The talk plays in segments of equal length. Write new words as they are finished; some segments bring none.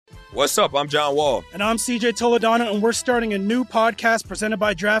What's up? I'm John Wall. And I'm CJ Toledano, and we're starting a new podcast presented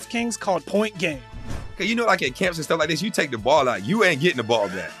by DraftKings called Point Game. Okay, you know, like at camps and stuff like this, you take the ball out, you ain't getting the ball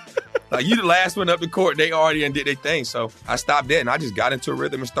back. Like, you the last one up the court, they already did their thing. So I stopped that, and I just got into a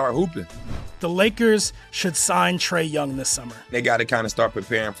rhythm and started hooping. The Lakers should sign Trae Young this summer. They got to kind of start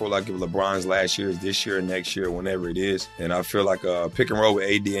preparing for, like, if LeBron's last year is this year, next year, whenever it is. And I feel like a pick and roll with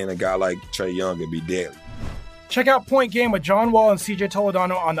AD and a guy like Trae Young would be deadly. Check out Point Game with John Wall and CJ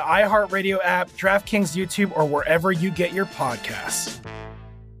Toledano on the iHeartRadio app, DraftKings YouTube, or wherever you get your podcasts.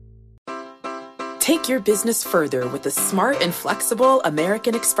 Take your business further with the smart and flexible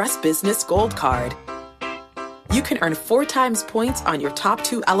American Express Business Gold Card. You can earn 4 times points on your top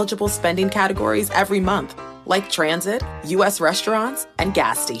 2 eligible spending categories every month, like transit, U.S. restaurants, and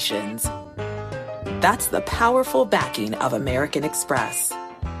gas stations. That's the powerful backing of American Express.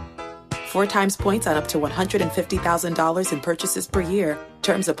 4 times points on up to $150,000 in purchases per year.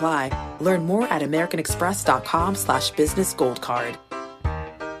 Terms apply. Learn more at americanexpress.com/businessgoldcard.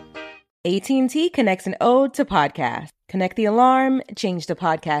 AT&T connects an ode to podcast. Connect the alarm, change the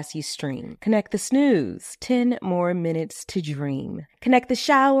podcast you stream. Connect the snooze, 10 more minutes to dream. Connect the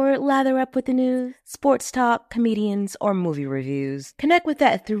shower, lather up with the news, sports talk, comedians, or movie reviews. Connect with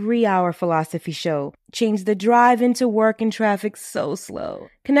that 3-hour philosophy show. Change the drive into work and traffic so slow.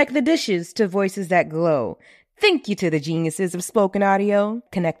 Connect the dishes to voices that glow. Thank you to the geniuses of spoken audio.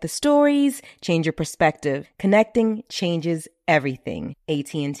 Connect the stories, change your perspective. Connecting changes everything.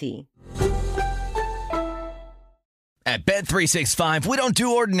 AT&T. At Bet365, we don't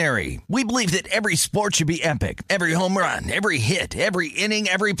do ordinary. We believe that every sport should be epic. Every home run, every hit, every inning,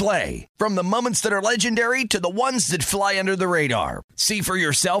 every play. From the moments that are legendary to the ones that fly under the radar. See for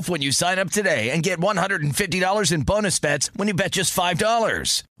yourself when you sign up today and get $150 in bonus bets when you bet just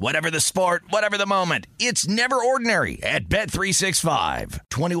 $5. Whatever the sport, whatever the moment, it's never ordinary at Bet365.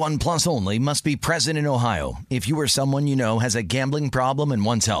 21 plus only. Must be present in Ohio. If you or someone you know has a gambling problem and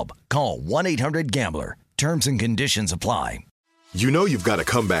wants help, call 1-800-GAMBLER. Terms and conditions apply. You know you've got a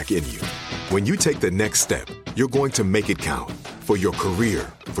comeback in you. When you take the next step, you're going to make it count. For your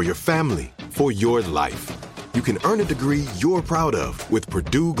career, for your family, for your life. You can earn a degree you're proud of with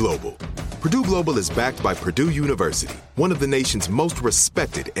Purdue Global. Purdue Global is backed by Purdue University, one of the nation's most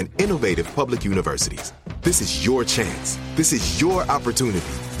respected and innovative public universities. This is your chance. This is your opportunity.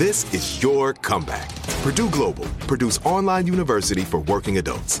 This is your comeback. Purdue Global, Purdue's online university for working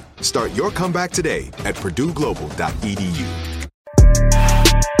adults. Start your comeback today at purdueglobal.edu.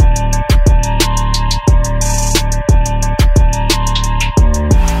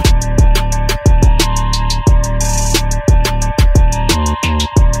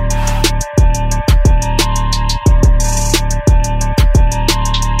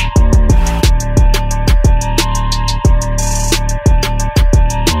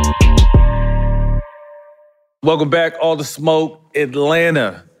 Welcome back, All the Smoke,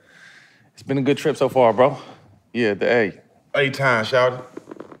 Atlanta. It's been a good trip so far, bro. Yeah, the A. 8 times, shout it.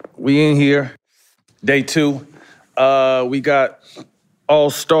 We in here, day 2. We got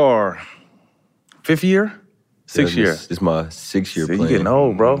All-Star. 5th year? 6th year. This is my 6th year See, playing. you getting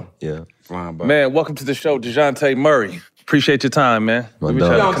old, bro. Yeah. Flying by. Man, welcome to the show, DeJounte Murray. Appreciate your time, man. My We've been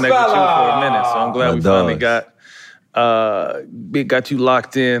dog. trying to connect with you for a minute, so I'm glad My we finally dogs. got you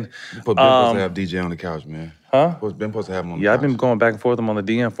locked in. But Ben supposed to have DJ on the couch, man. Huh? Ben supposed to have him on the Yeah, couch. I've been going back and forth. I'm on the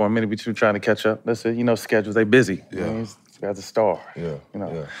DM for a minute. We two trying to catch up. That's it. You know, schedules, they busy. Yeah. You know, this guy's a star. Yeah, You know.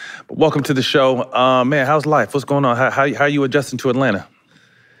 yeah. But welcome to the show. Man, how's life? What's going on? How you adjusting to Atlanta?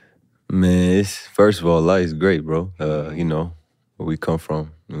 Man, first of all, life's great, bro. You know, where we come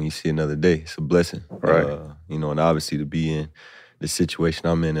from, when you see another day, it's a blessing. Right. You know, and obviously to be in the situation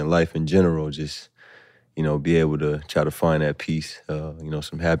I'm in life in general, just, you know, be able to try to find that peace, you know,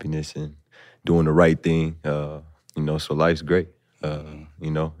 some happiness and doing the right thing. You know, so life's great. You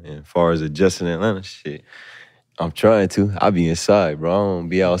know, and as far as adjusting in Atlanta, shit, I'm trying to. I be inside, bro. I don't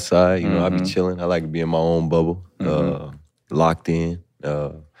be outside. You know, I be chilling. I like to be in my own bubble, locked in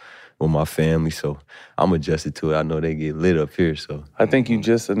with my family. So I'm adjusted to it. I know they get lit up here, so. I think you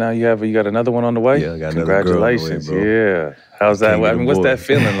got another one on the way? Yeah, I got another girl on the way, Congratulations. bro. Yeah. How's that? King of I the mean, what's boys. that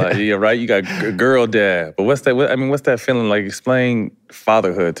feeling like? Yeah, right? You got a girl dad. But what's that feeling like? Explain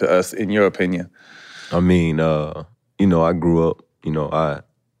fatherhood to us, in your opinion. I mean, you know, I grew up, you know, I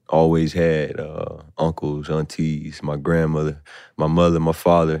always had uncles, aunties, my grandmother, my mother, my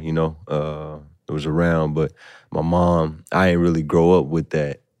father, you know, it was around. But my mom, I didn't really grow up with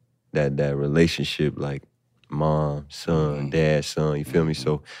that relationship, like mom, son, dad, son, you feel me?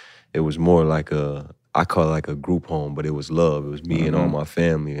 So it was more like I call it like a group home, but it was love. It was me and all my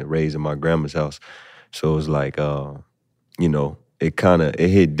family and raised in my grandma's house. So it was like, you know, it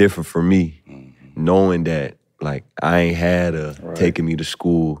hit different for me, knowing that like I ain't had taking me to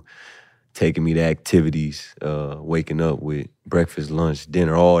school, taking me to activities, waking up with breakfast, lunch,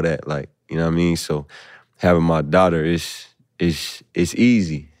 dinner, all that. Like, you know what I mean? So having my daughter it's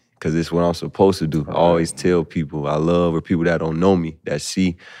easy because it's what I'm supposed to do. I always tell people I love, or people that don't know me, that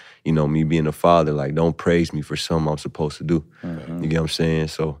see, you know, me being a father, like, don't praise me for something I'm supposed to do. You get what I'm saying?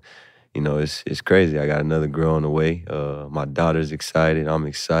 So, you know, it's crazy. I got another girl on the way. My daughter's excited. I'm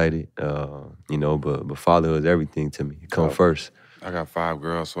excited. You know, but fatherhood is everything to me. It comes first. I got 5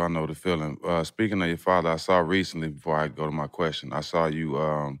 girls, so I know the feeling. Speaking of your father, I saw recently, before I go to my question, I saw you,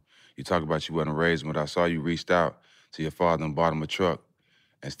 you talked about you wasn't raised, but I saw you reached out to your father and bought him a truck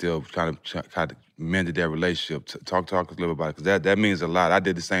and still kind of mended that relationship. Talk to us a little bit about it, because that means a lot. I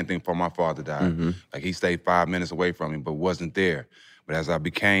did the same thing before my father died. Like, he stayed 5 minutes away from me, but wasn't there. But as I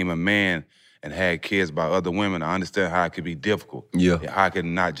became a man and had kids by other women, I understand how it could be difficult. Yeah. How it could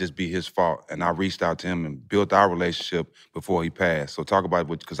not just be his fault. And I reached out to him and built our relationship before he passed. So talk about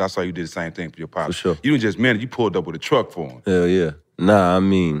it, because I saw you did the same thing for your pop. For sure. You didn't just meant it, you pulled up with a truck for him. Hell yeah. Nah, I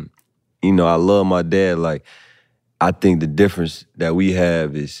mean, you know, I love my dad. Like, I think the difference that we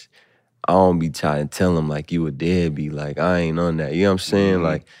have is I don't be trying to tell him, like, you a deadbeat. Like, I ain't on that. You know what I'm saying?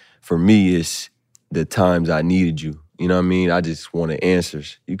 Like, for me, it's the times I needed you. You know what I mean? I just wanted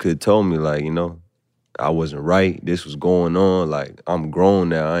answers. You could have told me, like, you know, I wasn't right. This was going on. Like, I'm grown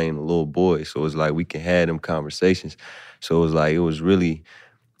now. I ain't a little boy. So it's like we can have them conversations. So it was like, it was really,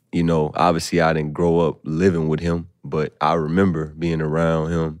 you know, obviously I didn't grow up living with him, but I remember being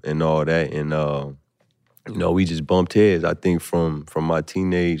around him and all that. And, you know, we just bumped heads. I think from my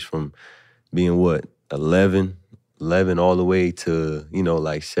teenage, from being, 11 all the way to, you know,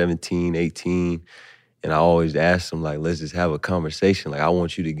 like 17, 18. And I always asked him, like, let's just have a conversation. Like, I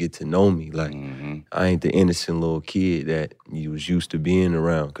want you to get to know me. Like, I ain't the innocent little kid that you was used to being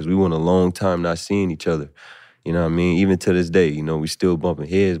around, because we went a long time not seeing each other. You know what I mean? Even to this day, you know, we still bumping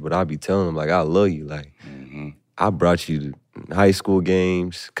heads, but I be telling him, like, I love you. Like, I brought you to high school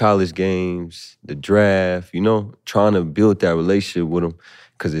games, college games, the draft, you know, trying to build that relationship with him,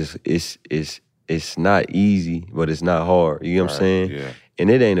 because it's not easy, but it's not hard. You know what I'm saying? Yeah. And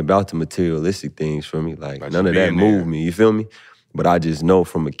it ain't about the materialistic things for me. Like, none of that moved me, you feel me? But I just know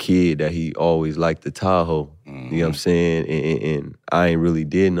from a kid that he always liked the Tahoe, you know what I'm saying? And I ain't really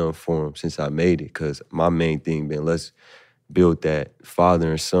did nothing for him since I made it, because my main thing been, let's build that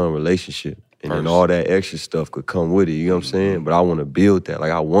father and son relationship. And then all that extra stuff could come with it, you know what I'm saying? But I want to build that.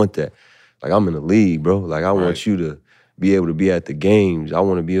 Like, I want that. Like, I'm in the league, bro. Like, I want you to be able to be at the games. I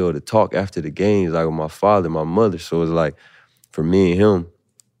want to be able to talk after the games, like with my father, my mother. So it's like, for me and him,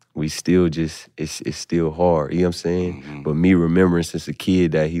 we still just, it's still hard, you know what I'm saying? But me remembering since a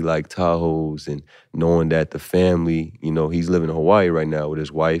kid that he liked Tahoes, and knowing that the family, you know, he's living in Hawaii right now with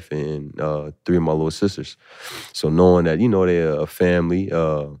his wife and 3 of my little sisters. So knowing that, you know, they're a family,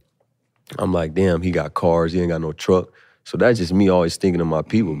 I'm like, damn, he got cars, he ain't got no truck. So that's just me always thinking of my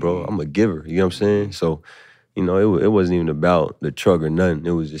people, bro. I'm a giver, you know what I'm saying? So, you know, it wasn't even about the truck or nothing.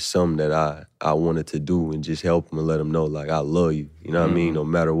 It was just something that I wanted to do, and just help him and let him know, like, I love you. You know what I mean? No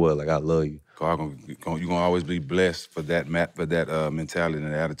matter what, like, I love you. You're going to always be blessed for that mentality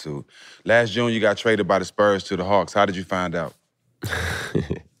and attitude. Last June, you got traded by the Spurs to the Hawks. How did you find out?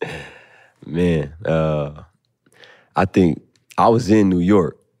 Man, I think I was in New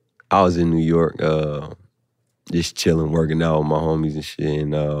York. Just chilling, working out with my homies and shit.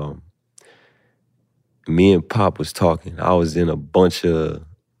 And me and Pop was talking. I was in a bunch of,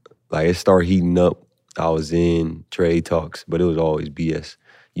 like, it started heating up. I was in trade talks, but it was always BS.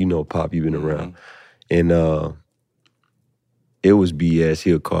 You know, Pop, you've been around. And it was BS.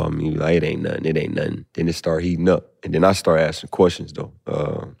 He'll call me, like, it ain't nothing. Then it started heating up. And then I started asking questions, though,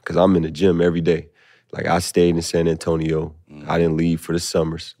 because I'm in the gym every day. Like, I stayed in San Antonio. I didn't leave for the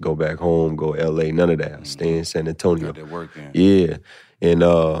summers, go back home, go LA, none of that. I stayed in San Antonio. Got that work in. Yeah. And,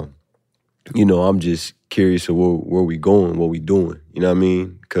 you know, I'm just curious of where we going, what we doing. You know what I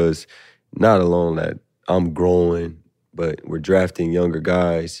mean? Because not alone that I'm growing, but we're drafting younger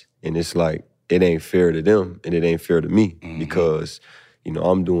guys, and it's like, it ain't fair to them, and it ain't fair to me, because, you know,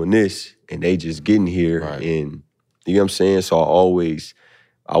 I'm doing this, and they just getting here, and you know what I'm saying? So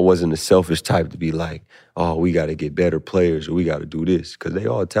I wasn't a selfish type to be like, oh, we got to get better players, or we got to do this, because they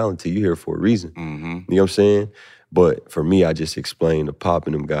all talented. You here for a reason. You know what I'm saying? But for me, I just explained to Pop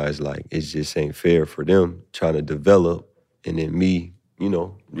and them guys, like, it just ain't fair for them trying to develop, and then me, you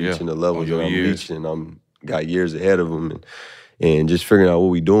know, reaching the levels that I'm reaching. I'm got years ahead of them, and just figuring out what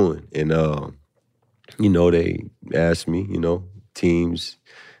we doing. And, you know, they asked me, you know, teams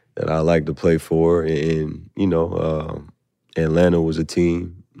that I like to play for, and, you know, Atlanta was a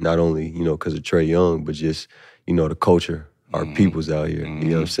team, not only, you know, because of Trae Young, but just, you know, the culture, our people's out here. You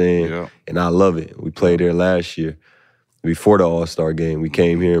know what I'm saying? Yeah. And I love it. We played there last year. Before the All-Star game, we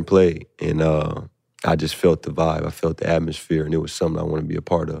came here and played. And I just felt the vibe. I felt the atmosphere, and it was something I want to be a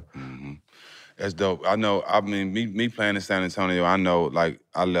part of. That's dope. I know, I mean, me playing in San Antonio, I know, like,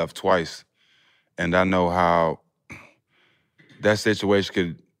 I left twice. And I know how that situation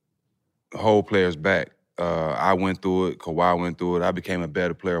could hold players back. I went through it. Kawhi went through it. I became a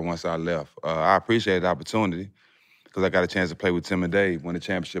better player once I left. I appreciate the opportunity because I got a chance to play with Tim and Dave, win the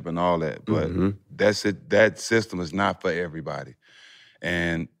championship and all that. But that's it. That system is not for everybody.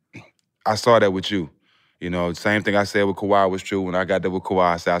 And I saw that with you. You know, same thing I said with Kawhi was true. When I got there with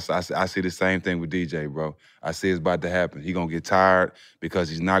Kawhi, I see the same thing with DJ, bro. I see it's about to happen. He's going to get tired because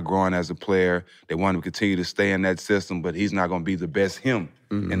he's not growing as a player. They want him to continue to stay in that system, but he's not going to be the best him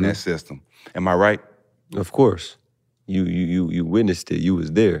in that system. Am I right? Of course. You witnessed it. You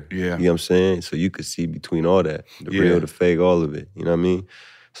was there. Yeah. You know what I'm saying? So you could see between all that, the real, the fake, all of it. You know what I mean?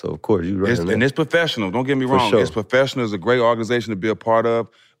 So, of course, you're right on that. And it's professional. Don't get me wrong. Sure. It's professional. It's a great organization to be a part of.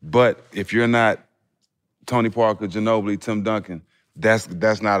 But if you're not Tony Parker, Ginobili, Tim Duncan,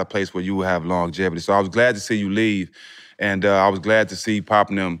 that's not a place where you will have longevity. So I was glad to see you leave. And I was glad to see Pop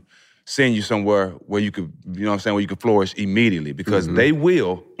and them send you somewhere where you could, you know what I'm saying, where you could flourish immediately. Because they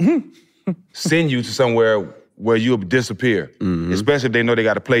will send you to somewhere where you'll disappear, especially if they know they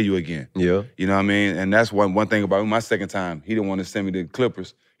got to play you again. Yeah. You know what I mean? And that's one thing about my second time. He didn't want to send me to the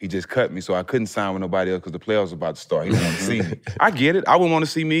Clippers. He just cut me, so I couldn't sign with nobody else because the playoffs was about to start. He didn't want to see me. I get it. I wouldn't want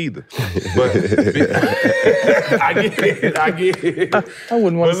to see me either. But I get it. I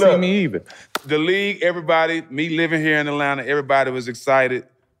wouldn't want to see me either. The league, everybody, me living here in Atlanta, everybody was excited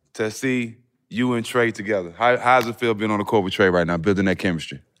to see you and Trae together. How's it feel being on the court with Trae right now, building that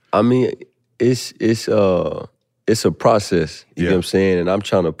chemistry? I mean, it's a process, you know what I'm saying? And I'm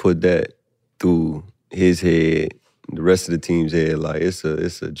trying to put that through his head, the rest of the team's head. Like, it's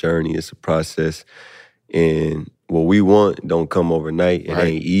a journey, it's a process. And what we want don't come overnight. It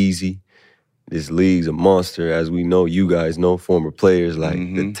ain't easy. This league's a monster. As we know, you guys know, former players, like,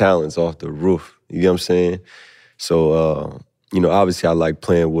 the talent's off the roof. You know what I'm saying? So, you know, obviously I like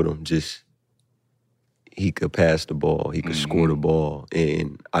playing with him. Just, he could pass the ball, he could score the ball.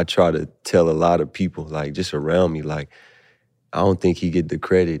 And I try to tell a lot of people, like, just around me, like, I don't think he get the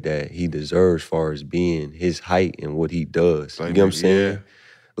credit that he deserves as far as being his height and what he does. Like, you know what I'm saying?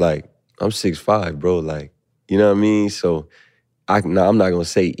 Like, I'm 6'5", bro. Like, you know what I mean? So, I'm not going to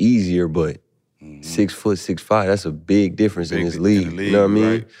say easier, but 6 foot, 6'5", that's a big difference in this league. You know what I mean?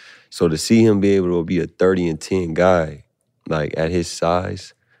 Right. So to see him be able to be a 30-10 guy, like, at his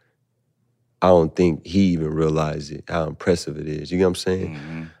size, I don't think he even realized it, how impressive it is. You know what I'm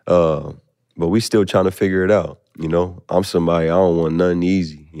saying? But we still trying to figure it out, you know? I'm somebody, I don't want nothing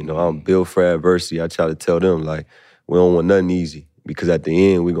easy. You know, I'm built for adversity. I try to tell them, like, we don't want nothing easy. Because at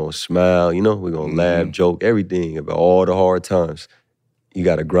the end, we're going to smile, you know? We're going to laugh, joke, everything about all the hard times. You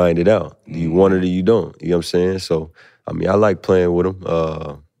got to grind it out. Do you want it or you don't? You know what I'm saying? So, I mean, I like playing with him.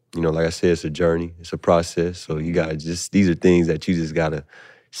 You know, like I said, it's a journey. It's a process. So you got to just, these are things that you just got to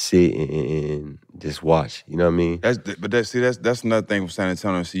sit and just watch. You know what I mean? That's another thing from San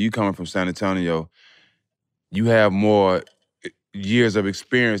Antonio. See, you coming from San Antonio, you have more years of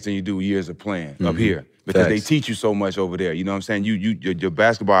experience than you do years of playing up here. Because they teach you so much over there. You know what I'm saying? Your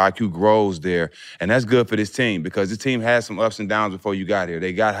basketball IQ grows there. And that's good for this team because this team had some ups and downs before you got here.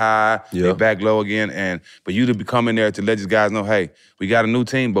 They got high, they back low again. But you to be coming there to let these guys know, hey, we got a new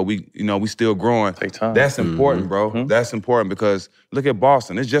team, but we still growing. Take time. That's important, bro. That's important because look at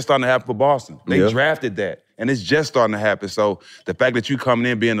Boston. It's just starting to happen for Boston. They drafted that, and it's just starting to happen. So the fact that you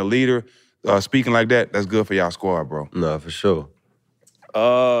coming in, being a leader, speaking like that, that's good for y'all squad, bro. No, for sure.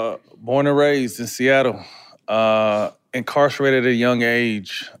 Born and raised in Seattle, incarcerated at a young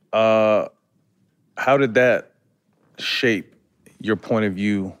age. How did that shape your point of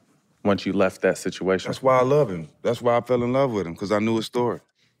view once you left that situation? That's why I love him. That's why I fell in love with him, because I knew his story.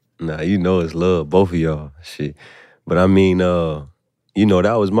 Nah, you know it's love, both of y'all. Shit. But I mean, you know,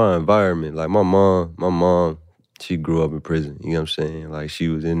 that was my environment. Like, my mom, she grew up in prison. You know what I'm saying? Like, she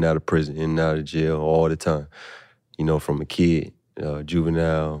was in and out of prison, in and out of jail all the time. You know, from a kid.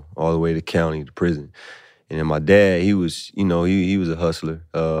 Juvenile, all the way to county, to prison. And then my dad, he was, you know, he was a hustler,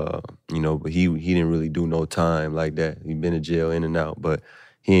 you know, but he didn't really do no time like that. He'd been in jail in and out, but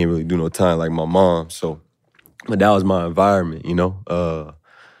he didn't really do no time like my mom. So, but that was my environment, you know.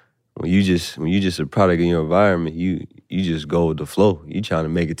 When you just a product of your environment, you just go with the flow. You trying to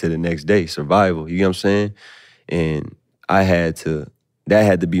make it to the next day, survival, you know what I'm saying? And that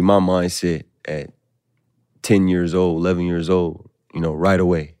had to be my mindset at 10 years old, 11 years old, right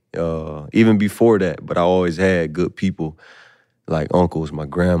away. Even before that, but I always had good people like uncles, my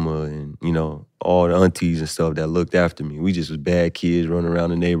grandma, and, all the aunties and stuff that looked after me. We just was bad kids running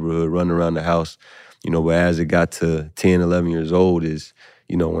around the neighborhood, running around the house. But as it got to 10, 11 years old is,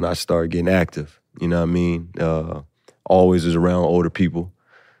 when I started getting active, you know what I mean? Always was around older people.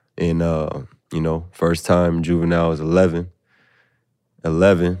 And, first time juvenile was 11,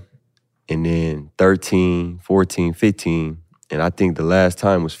 and then 13, 14, 15, and I think the last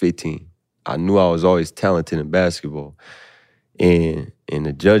time was 15. I knew I was always talented in basketball. And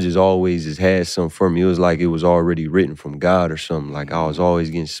the judges always just had something for me. It was like it was already written from God or something. Like I was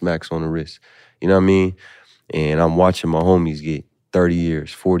always getting smacks on the wrist. You know what I mean? And I'm watching my homies get 30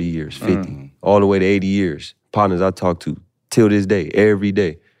 years, 40 years, 50, all the way to 80 years. Partners I talk to till this day, every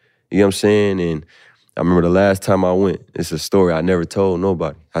day. You know what I'm saying? And I remember the last time I went, it's a story I never told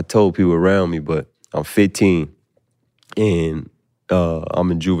nobody. I told people around me, but I'm 15 and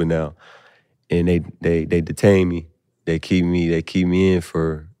I'm in juvenile. And they detain me. They keep me in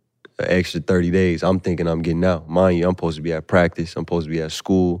for an extra 30 days. I'm thinking I'm getting out. Mind you, I'm supposed to be at practice. I'm supposed to be at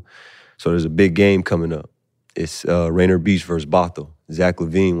school. So there's a big game coming up. It's Rainier Beach versus Bothell. Zach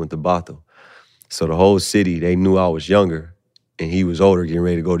LaVine went to Bothell. So the whole city, they knew I was younger and he was older, getting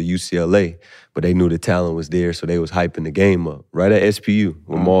ready to go to UCLA. But they knew the talent was there, so they was hyping the game up. Right at SPU,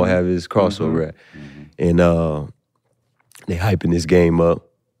 where Maul have his crossover at. And they hyping this game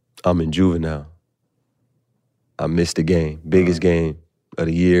up. I'm in juvenile. I missed the game. Biggest game of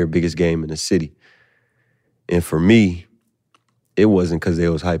the year, biggest game in the city. And for me, it wasn't because they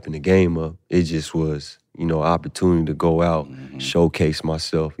was hyping the game up. It just was, opportunity to go out, showcase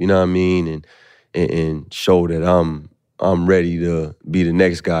myself, you know what I mean? And show that I'm ready to be the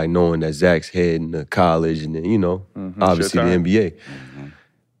next guy, knowing that Zach's heading to college and then, obviously the NBA.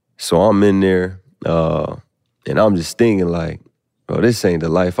 So I'm in there, and I'm just thinking like, bro, this ain't the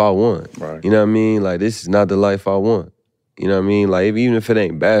life I want. Right. You know what I mean? Like, this is not the life I want. You know what I mean? Like, even if it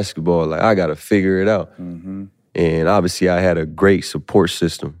ain't basketball, like, I got to figure it out. And obviously, I had a great support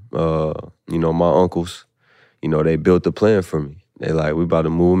system. My uncles, they built a plan for me. They like, we about to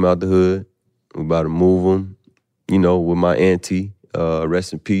move them out the hood. We about to move them, with my auntie.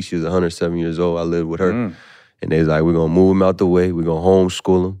 Rest in peace, she was 107 years old. I lived with her. And they was like, we're going to move them out the way. We're going to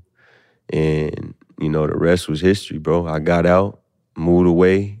homeschool them. And, the rest was history, bro. I got out. Moved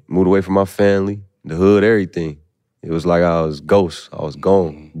away from my family, the hood, everything. It was like I was ghost. I was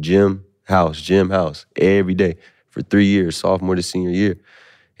gone. Gym, house, every day for 3 years, sophomore to senior year.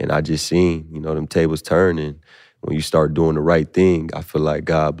 And I just seen, them tables turn. And when you start doing the right thing, I feel like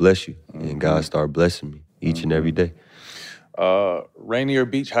God bless you. And God started blessing me each and every day. Rainier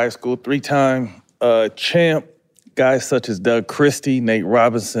Beach High School, 3-time champ. Guys such as Doug Christie, Nate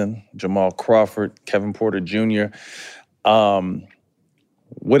Robinson, Jamal Crawford, Kevin Porter Jr.,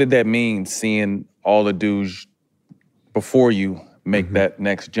 what did that mean, seeing all the dudes before you make that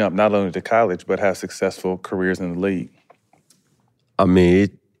next jump, not only to college, but have successful careers in the league? I mean,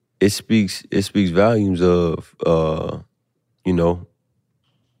 it speaks volumes of, the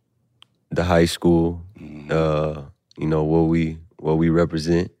high school, what we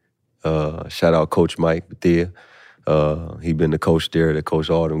represent. Shout out Coach Mike Bethea. He been the coach there that coached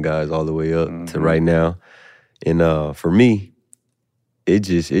all them guys all the way up to right now. And for me, it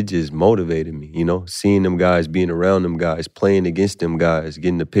just motivated me, seeing them guys, being around them guys, playing against them guys,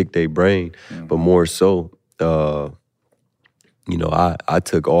 getting to pick their brain. But more so, I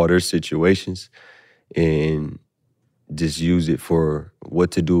took all their situations and just used it for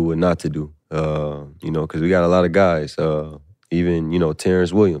what to do and not to do. Because we got a lot of guys, even,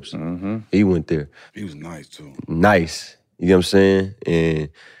 Terrence Williams, he went there. He was nice, too. Nice, you know what I'm saying? And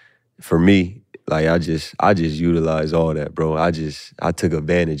for me, like, I just utilized all that, bro. I took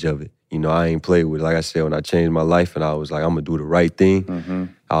advantage of it. I ain't played with it. Like I said, when I changed my life and I was like, I'm going to do the right thing,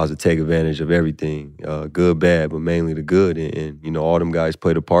 I was to take advantage of everything, good, bad, but mainly the good. And all them guys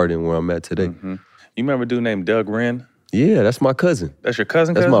played a part in where I'm at today. You remember a dude named Doug Wren? Yeah, that's my cousin. That's your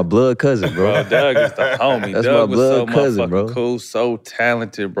cousin? That's my blood cousin, bro. Bro, Doug is the homie. That's Doug my blood was so cousin, bro. Cool, so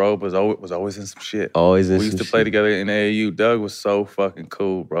talented, bro. Was always in some shit. Always in some shit. We used to play together in AAU. Doug was so fucking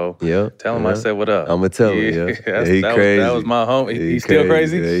cool, bro. Yeah. Tell him I said what up. I'ma tell him, yeah. He crazy. That was my homie. He's still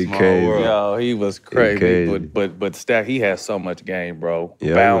crazy? Yeah, he crazy. Yo, he was crazy. He crazy. But Stack, he has so much game, bro.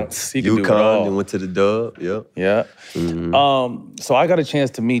 Yeah, Bounce. He can do it all. And went to the dub. Yep. Yeah. So I got a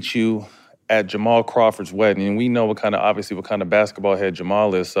chance to meet you at Jamal Crawford's wedding, and we know what kind of basketball head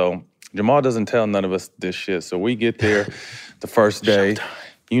Jamal is. So Jamal doesn't tell none of us this shit. So we get there the first day.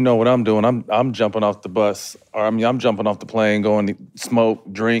 you know what I'm doing. I'm jumping off the bus, or I'm jumping off the plane, going to smoke,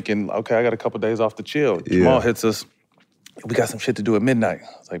 drink, and okay, I got a couple days off to chill. Yeah. Jamal hits us. We got some shit to do at midnight.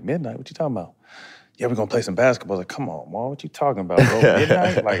 I was like, midnight? What you talking about? Yeah, we're gonna play some basketball. I was like, come on, Mal, what you talking about, bro?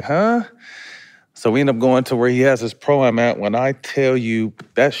 Midnight? Like, huh? So we end up going to where he has his pro-am at. When I tell you,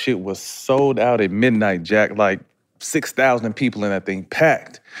 that shit was sold out at midnight, Jack. Like 6,000 people in that thing,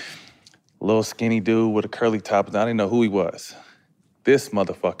 packed. Little skinny dude with a curly top. I didn't know who he was. This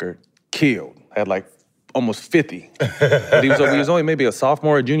motherfucker killed. Had like almost 50. But he was only maybe a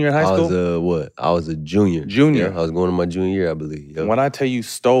sophomore or junior in high school. I was a junior. Junior. Yeah, I was going to my junior year, I believe. Yep. When I tell you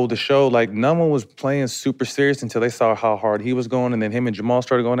stole the show, like no one was playing super serious until they saw how hard he was going, and then him and Jamal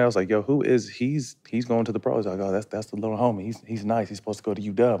started going out. I was like, yo, who is he's going to the pros? I go, that's the little homie. He's nice. He's supposed to go to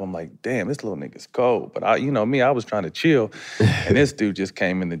UW. I'm like, damn, this little nigga's cold. But I was trying to chill, and this dude just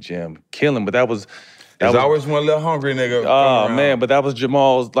came in the gym killing. But There's always one little hungry nigga. Oh, man, but that was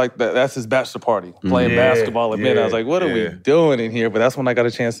Jamal's, like, that's his bachelor party, playing basketball at midnight. I was like, what are we doing in here? But that's when I got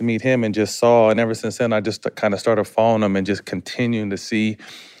a chance to meet him and just saw, and ever since then, I just kind of started following him and just continuing to see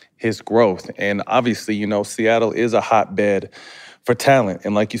his growth. And obviously, Seattle is a hotbed for talent.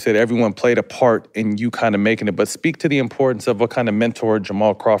 And like you said, everyone played a part in you kind of making it. But speak to the importance of what kind of mentor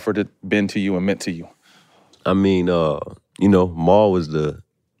Jamal Crawford had been to you and meant to you. I mean, Maul was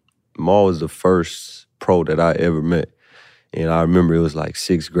the first pro that I ever met. And I remember it was like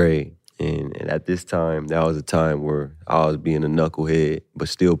 6th grade. And at this time, that was a time where I was being a knucklehead, but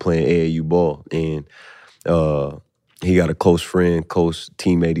still playing AAU ball. And he got a close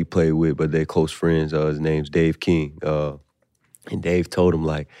teammate he played with, but they're close friends. His name's Dave King. And Dave told him,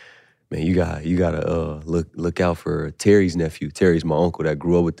 like, man, you gotta look out for Terry's nephew. Terry's my uncle that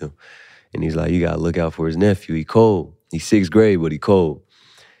grew up with him. And he's like, you gotta look out for his nephew. He cold. He's 6th grade, but he cold.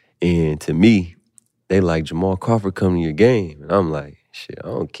 And to me, they like, Jamal Crawford come to your game. And I'm like, shit, I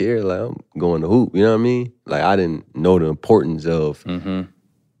don't care. Like, I'm going to hoop, you know what I mean? Like, I didn't know the importance of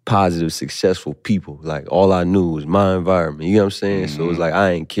positive, successful people. Like, all I knew was my environment, you know what I'm saying? So it was like,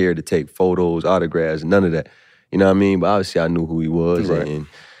 I ain't care to take photos, autographs, none of that. You know what I mean? But obviously I knew who he was, and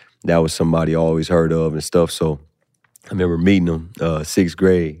that was somebody I always heard of and stuff. So I remember meeting him, 6th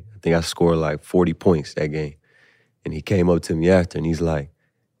grade. I think I scored like 40 points that game. And he came up to me after, and he's like,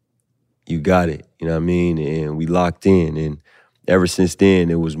 you got it, you know what I mean? And we locked in. And ever since then,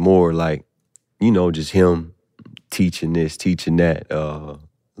 it was more like, just him teaching this, teaching that,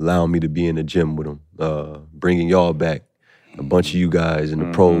 allowing me to be in the gym with him, bringing y'all back, a bunch of you guys in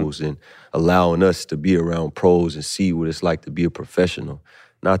the pros, and allowing us to be around pros and see what it's like to be a professional.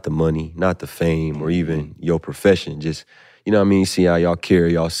 Not the money, not the fame, or even your profession. Just, you know what I mean? See how y'all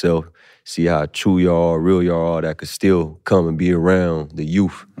carry yourself. See how true y'all are, real y'all are, that could still come and be around the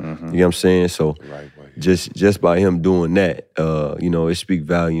youth. You know what I'm saying? So just by him doing that, it speaks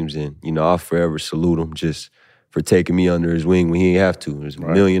volumes. And, I'll forever salute him just for taking me under his wing when he didn't have to. There's a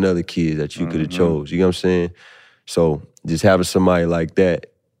million other kids that you could have chose. You know what I'm saying? So just having somebody like that,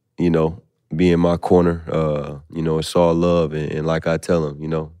 be in my corner, it's all love. And like I tell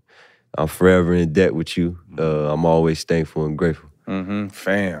him, I'm forever in debt with you. I'm always thankful and grateful.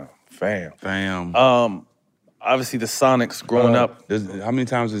 Fam. Obviously the Sonics growing up. How many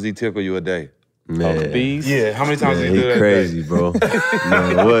times does he tickle you a day? Man. Yeah, how many times does he do that? He crazy, bro.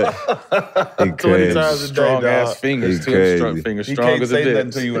 Man, what? He 20 crazy. times a day, strong ass fingers, too. Strong fingers, he strong can't as a say bitch.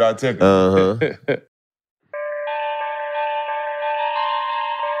 nothing to you without tickling.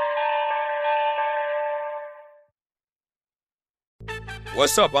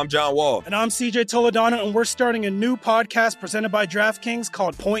 What's up? I'm John Wall. And I'm CJ Toledano, and we're starting a new podcast presented by DraftKings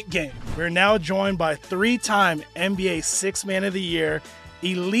called Point Game. We're now joined by 3-time NBA Sixth Man of the Year,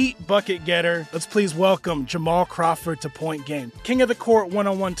 elite bucket getter. Let's please welcome Jamal Crawford to Point Game. King of the Court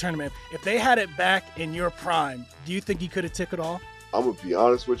one-on-one tournament. If they had it back in your prime, do you think you could have took it all? I'm going to be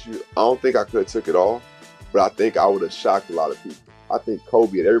honest with you. I don't think I could have took it all, but I think I would have shocked a lot of people. I think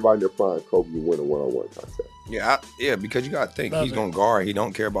Kobe and everybody in their prime, Kobe would win a one-on-one contest. Yeah, because you got to think, he's going to guard. He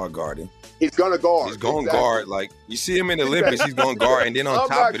don't care about guarding. He's going to guard. He's going to guard. Like, you see him in the Olympics, he's going to guard. And then on top of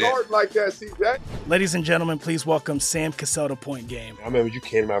that. I'm not guarding like that, CJ. Ladies and gentlemen, please welcome Sam Cassell to Point Game. I remember you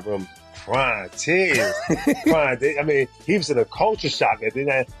came out from prime 10. I mean, he was in a culture shock. And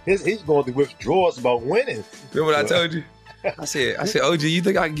then he's going through withdrawals about winning. Remember what I told you? I said, OG, you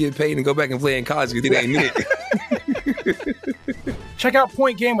think I can get paid and go back and play in college because it ain't it? Check out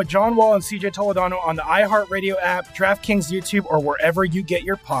Point Game with John Wall and CJ Toledano on the iHeartRadio app, DraftKings YouTube, or wherever you get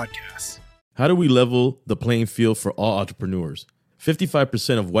your podcasts. How do we level the playing field for all entrepreneurs?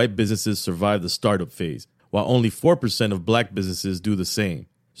 55% of white businesses survive the startup phase, while only 4% of black businesses do the same.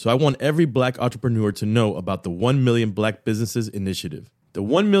 So I want every black entrepreneur to know about the 1 Million Black Businesses Initiative. The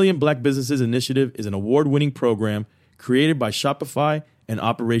 1 Million Black Businesses Initiative is an award-winning program created by Shopify and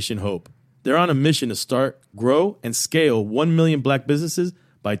Operation Hope. They're on a mission to start, grow, and scale 1 million black businesses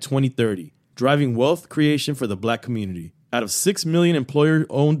by 2030, driving wealth creation for the black community. Out of 6 million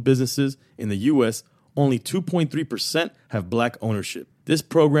employer-owned businesses in the U.S., only 2.3% have black ownership. This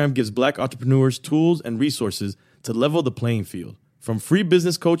program gives black entrepreneurs tools and resources to level the playing field, from free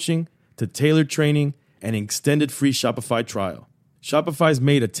business coaching to tailored training and an extended free Shopify trial. Shopify's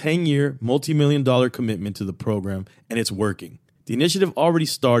made a 10-year, multi-million-dollar commitment to the program, and it's working. The initiative already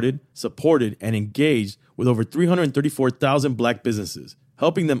started, supported, and engaged with over 334,000 black businesses,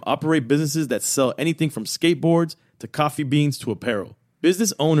 helping them operate businesses that sell anything from skateboards to coffee beans to apparel.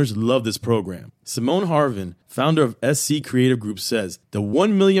 Business owners love this program. Simone Harvin, founder of SC Creative Group, says, "The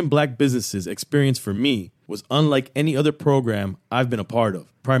 1 million black businesses experience for me was unlike any other program I've been a part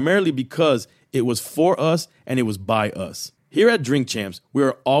of, primarily because it was for us and it was by us." Here at Drink Champs, we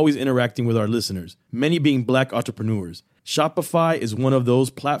are always interacting with our listeners, many being black entrepreneurs. Shopify is one of those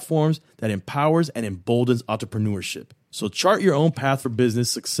platforms that empowers and emboldens entrepreneurship. So chart your own path for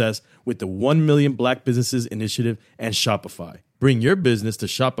business success with the 1 Million Black Businesses Initiative and Shopify. Bring your business to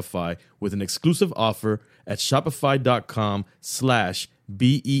Shopify with an exclusive offer at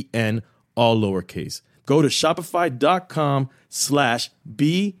shopify.com/BEN, all lowercase. Go to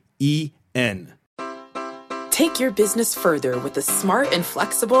shopify.com/BEN. Take your business further with the smart and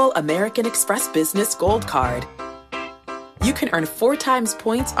flexible American Express Business Gold Card. You can earn 4 times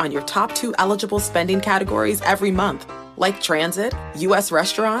points on your top 2 eligible spending categories every month, like transit, U.S.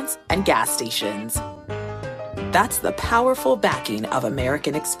 restaurants, and gas stations. That's the powerful backing of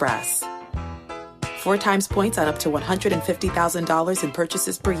American Express. 4 times points on up to $150,000 in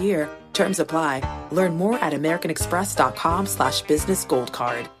purchases per year. Terms apply. Learn more at americanexpress.com/business gold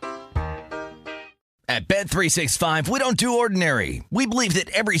card. At Bet365, we don't do ordinary. We believe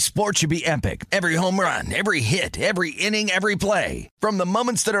that every sport should be epic. Every home run, every hit, every inning, every play. From the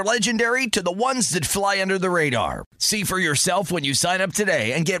moments that are legendary to the ones that fly under the radar. See for yourself when you sign up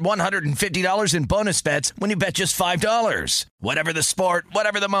today and get $150 in bonus bets when you bet just $5. Whatever the sport,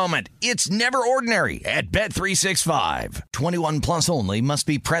 whatever the moment, it's never ordinary at Bet365. 21 plus only. Must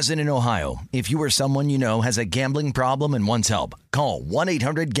be present in Ohio. If you or someone you know has a gambling problem and wants help, call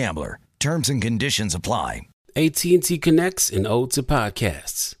 1-800-GAMBLER. Terms and conditions apply. AT&T connects an ode to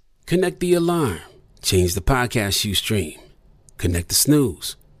podcasts. Connect the alarm. Change the podcast you stream. Connect the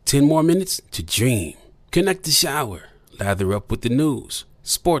snooze. 10 more minutes to dream. Connect the shower. Lather up with the news,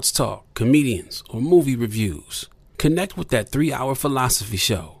 sports talk, comedians, or movie reviews. Connect with that 3-hour philosophy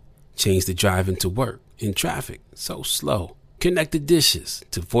show. Change the drive into work in traffic so slow. Connect the dishes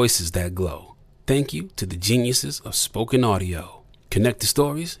to voices that glow. Thank you to the geniuses of spoken audio. Connect the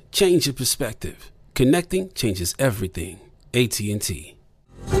stories, change your perspective. Connecting changes everything. AT&T.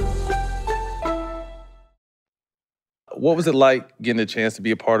 What was it like getting a chance to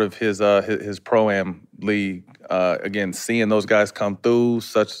be a part of his Pro-Am league? Again, seeing those guys come through,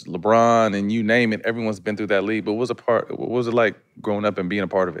 such as LeBron and you name it, everyone's been through that league. But what was it like growing up and being a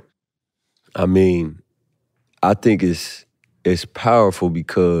part of it? I mean, I think it's powerful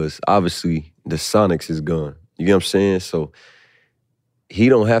because obviously the Sonics is gone. You get what I'm saying? So he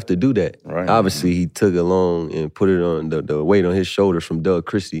don't have to do that. Right. Obviously, he took it along and put it on the weight on his shoulders from Doug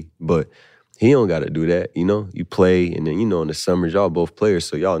Christie, but he don't got to do that. You know, you play, and then in the summers y'all both players,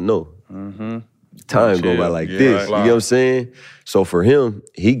 so y'all know. Mm-hmm. Time go by like this. Right. You get what I'm saying? So for him,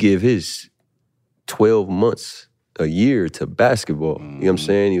 he give his 12 months a year to basketball. You know what I'm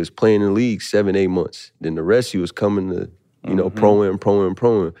saying? He was playing in the league 7-8 months. Then the rest he was coming to pro-am.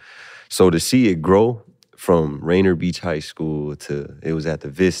 So to see it grow from Rainier Beach High School to, it was at the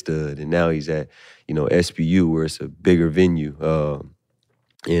Vista, and now he's at, SBU, where it's a bigger venue.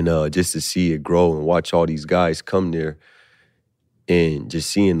 And just to see it grow and watch all these guys come there and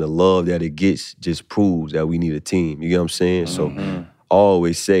just seeing the love that it gets just proves that we need a team. You get what I'm saying? So I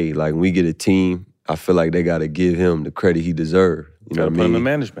always say, like, when we get a team, I feel like they got to give him the credit he deserves. You know what I mean? Put him in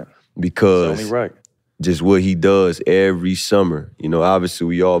management. Because it's only right. Just what he does every summer. Obviously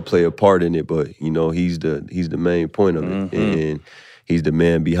we all play a part in it, but he's the main point of it, and he's the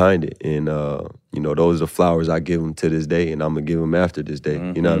man behind it. And those are flowers I give him to this day, and I'm gonna give him after this day.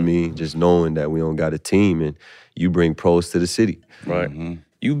 You know what I mean? Just knowing that we don't got a team, and you bring pros to the city. Right.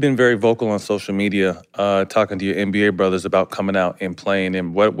 You've been very vocal on social media, talking to your NBA brothers about coming out and playing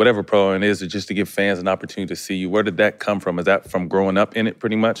in whatever pro it is, just to give fans an opportunity to see you. Where did that come from? Is that from growing up in it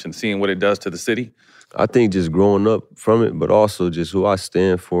pretty much and seeing what it does to the city? I think just growing up from it, but also just who I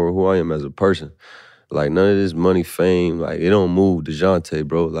stand for, who I am as a person. Like, none of this money, fame, like, it don't move DeJounte,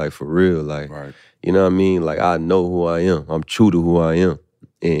 bro. Like, for real. Like, You know what I mean? Like, I know who I am. I'm true to who I am.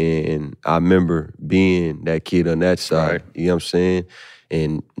 And I remember being that kid on that side, Right. you know what I'm saying?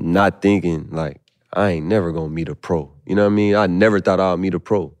 And not thinking, like, I ain't never gonna meet a pro. You know what I mean? I never thought I'd meet a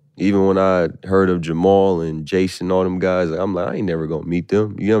pro. Even when I heard of Jamal and Jason, all them guys, I'm like, I ain't never gonna meet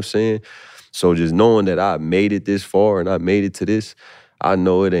them. You know what I'm saying? So just knowing that I made it this far and I made it to this, I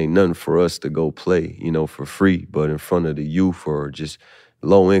know it ain't nothing for us to go play, you know, for free, but in front of the youth or just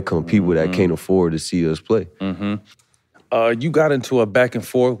low-income people that can't afford to see us play. You got into a back and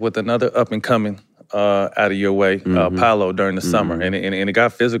forth with another up-and-coming out of your way, Paolo, during the summer. And it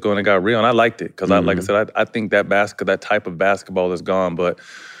got physical and it got real, and I liked it. Because, like I said, I think that type of basketball is gone. But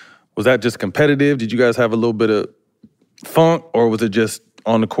was that just competitive? Did you guys have a little bit of funk, or was it just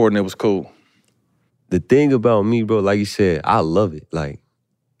on the court and it was cool? The thing about me, bro, like you said, I love it. Like,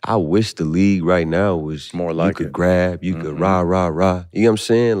 I wish the league right now was more like you could grab, you could rah. You know what I'm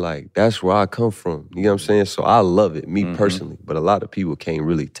saying? Like, that's where I come from. You know what I'm saying? So I love it, me personally. But a lot of people can't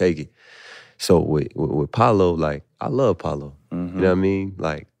really take it. So with Paolo, like, I love Paolo. You know what I mean?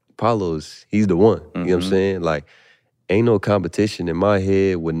 Like, he's the one. You know what I'm saying? Like, ain't no competition in my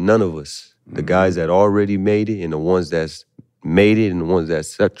head with none of us. The guys that already made it and the ones that's made it and the ones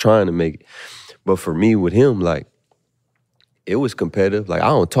that's trying to make it. But for me, with him, like, it was competitive. Like, I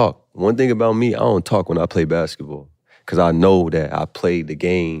don't talk. One thing about me, I don't talk when I play basketball because I know that I played the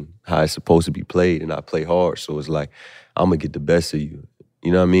game how it's supposed to be played and I play hard. So it's like, I'm going to get the best of you.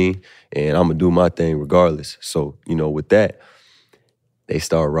 You know what I mean? And I'm going to do my thing regardless. So, you know, with that, they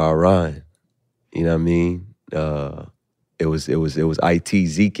start rah-rahing. You know what I mean? It was IT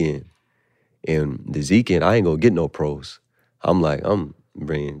Zeke and the Zeke I ain't going to get no pros. I'm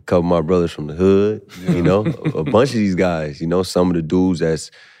bringing a couple of my brothers from the hood, you know, a bunch of these guys, you know, some of the dudes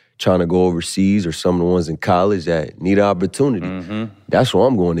that's trying to go overseas or some of the ones in college that need an opportunity. That's what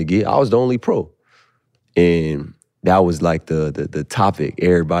I'm going to get. I was the only pro. And that was like the topic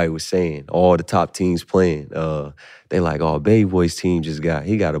everybody was saying, all the top teams playing. They like, oh, Baby Boy's team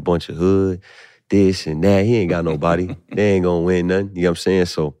he got a bunch of hood, this and that. He ain't got nobody. They ain't gonna win nothing. You know what I'm saying?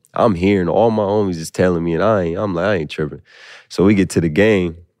 So I'm hearing all my homies just telling me, and I'm like, I ain't tripping. So we get to the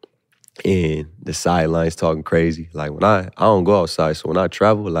game, and the sidelines talking crazy. Like, when I don't go outside, so when I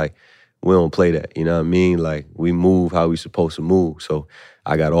travel, like, we don't play that. You know what I mean? Like, we move how we supposed to move. So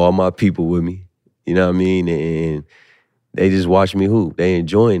I got all my people with me. You know what I mean? And they just watch me hoop. They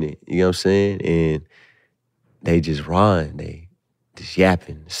enjoying it. You know what I'm saying? And they just rhyme. They just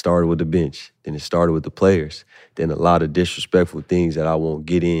yapping. It started with the bench. Then it started with the players. Then a lot of disrespectful things that I won't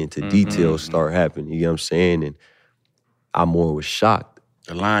get into details start happening. You know what I'm saying? And I more was shocked.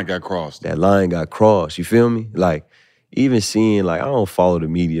 The line got crossed. That line got crossed. You feel me? Like, even seeing, like, I don't follow the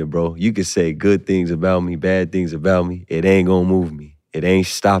media, bro. You can say good things about me, bad things about me. It ain't gonna move me. It ain't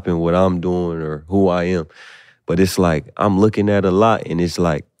stopping what I'm doing or who I am. But it's like, I'm looking at a lot, and it's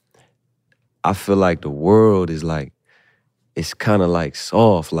like, I feel like the world is like, it's kind of like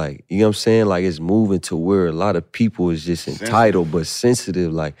soft, like, you know what I'm saying? Like, it's moving to where a lot of people is just entitled but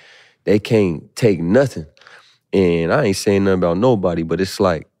sensitive, like, they can't take nothing. And I ain't saying nothing about nobody, but it's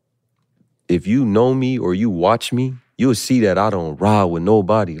like, if you know me or you watch me, you'll see that I don't ride with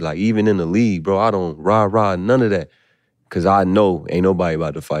nobody. Like, even in the league, bro, I don't ride, none of that. Because I know ain't nobody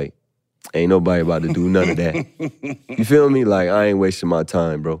about to fight. Ain't nobody about to do none of that. You feel me? Like, I ain't wasting my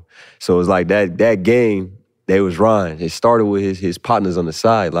time, bro. So it's like that game, they was riding. It started with his partners on the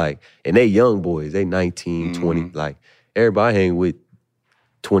side, like, and they young boys. They 19, 20. Like, everybody hang with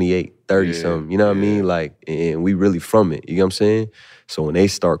 28, 30 something. You know what I mean? Like, and we really from it. You know what I'm saying? So when they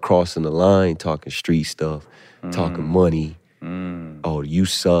start crossing the line, talking street stuff, talking money, oh, you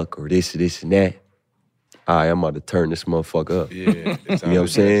suck, or this and that, all right, I'm about to turn this motherfucker up. Yeah. You know what I'm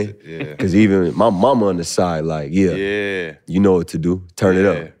saying? Because even my mama on the side, like, you know what to do. Turn it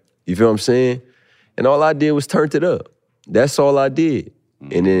up. You feel what I'm saying? And all I did was turned it up. That's all I did.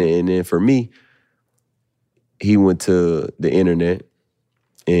 And then for me, he went to the internet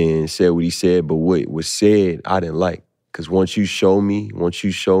and said what he said, but what was said, I didn't like. Because once you show me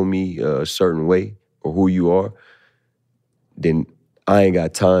a certain way or who you are, then I ain't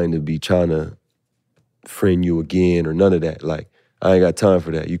got time to be trying to friend you again or none of that. Like, I ain't got time for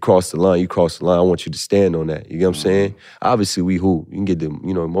that. You cross the line. I want you to stand on that. You know what I'm saying? Obviously, we hoop. You can get the,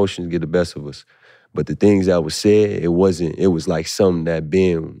 emotions get the best of us. But the things that was said, it was like something that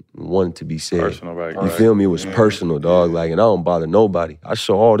Ben wanted to be said. Personal, right? You feel me? It was personal, dog. Like, and I don't bother nobody. I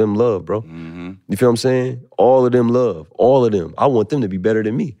show all them love, bro. You feel what I'm saying? All of them love. All of them. I want them to be better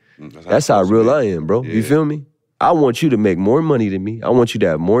than me. That's how real I am, bro. You feel me? I want you to make more money than me. I want you to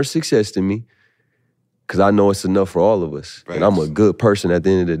have more success than me. Because I know it's enough for all of us. And I'm a good person at the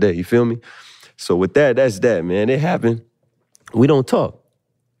end of the day. You feel me? So with that, that's that, man. It happened. We don't talk.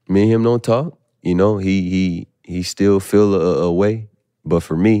 Me and him don't talk. You know, he still feel a way. But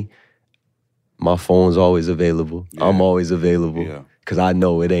for me, my phone's always available. Yeah. I'm always available. Yeah. Cause I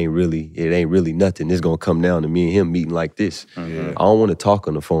know it ain't really nothing. It's gonna come down to me and him meeting like this. I don't wanna talk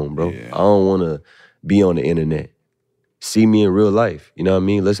on the phone, bro. I don't wanna be on the internet. See me in real life. You know what I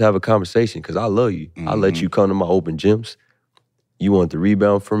mean? Let's have a conversation, cause I love you. I let you come to my open gyms. You want the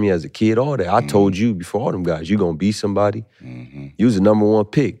rebound from me as a kid, all that. I told you before all them guys, you gonna be somebody. You was the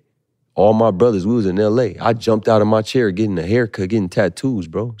 #1 pick. All my brothers, we was in LA. I jumped out of my chair getting a haircut, getting tattoos,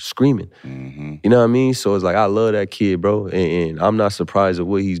 bro, screaming. You know what I mean? So it's like, I love that kid, bro, and I'm not surprised at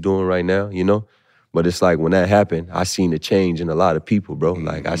what he's doing right now, you know? But it's like, when that happened, I seen a change in a lot of people, bro.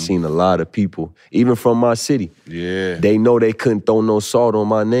 Like, I seen a lot of people, even from my city. Yeah. They know they couldn't throw no salt on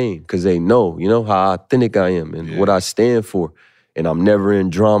my name, because they know, you know, how authentic I am and what I stand for. And I'm never in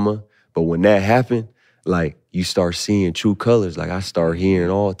drama. But when that happened, like, you start seeing true colors. Like, I start hearing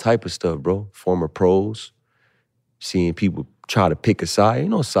all type of stuff, bro. Former pros, seeing people try to pick a side. Ain't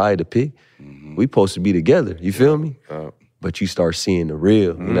no side to pick. We supposed to be together, you feel me? But you start seeing the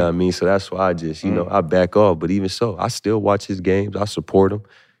real, you know what I mean? So that's why I just, you know, I back off. But even so, I still watch his games. I support him.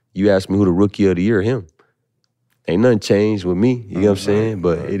 You ask me who the rookie of the year, him. Ain't nothing changed with me, you know what I'm saying?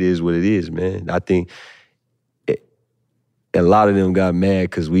 But it is what it is, man. I think a lot of them got mad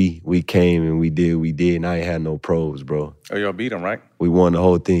because we came and we did, and I ain't had no pros, bro. Oh, y'all beat them, right? We won the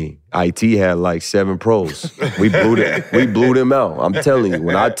whole thing. IT had like 7 pros. We blew them out. I'm telling you,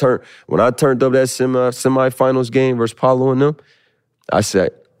 when I turned up that semifinals game versus Paulo and them, I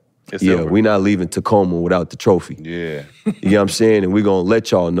said, we not leaving Tacoma without the trophy. Yeah. You know what I'm saying? And we gonna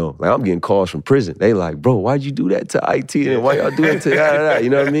let y'all know. Like, I'm getting calls from prison. They like, bro, why'd you do that to IT? And why y'all do that to you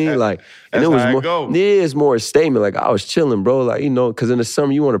know what I mean? Like, and it was more, it's more a statement. Like, I was chilling, bro. Like, you know, because in the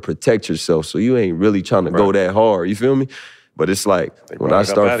summer you want to protect yourself, so you ain't really trying to go that hard. You feel me? But it's like, when I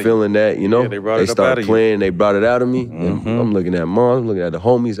start feeling that, you know, they start playing, they brought it out of me. And I'm looking at mom, I'm looking at the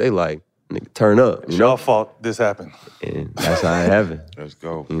homies, they like, nigga, turn up. It's y'all fault this happened. And that's how it happened. Let's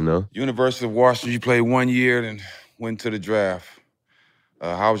go. You know? University of Washington, you played 1 year and went to the draft.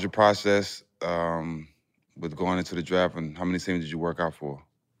 How was your process with going into the draft, and how many teams did you work out for?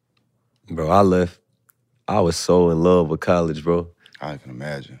 Bro, I left. I was so in love with college, bro. I can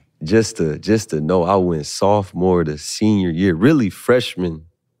imagine. Just to know I went sophomore to senior year, really freshman,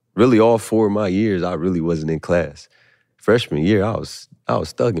 really all 4 of my years, I really wasn't in class. Freshman year, I was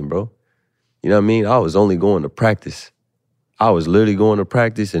thugging, bro. You know what I mean? I was only going to practice. I was literally going to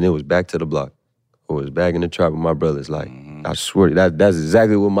practice, and it was back to the block. I was back in the trap with my brothers. Like, I swear, that's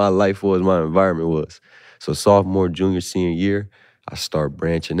exactly what my life was, my environment was. So sophomore, junior, senior year, I start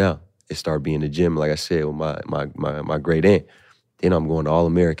branching out. It started being the gym, like I said, with my great aunt. Then I'm going to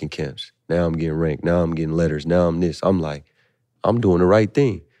All-American camps. Now I'm getting ranked. Now I'm getting letters. Now I'm this. I'm like, I'm doing the right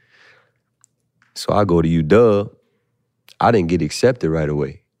thing. So I go to UW. I didn't get accepted right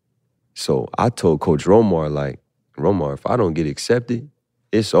away. So I told Coach Romar, like, Romar, if I don't get accepted,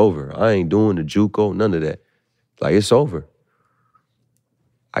 it's over. I ain't doing the JUCO, none of that. Like, it's over.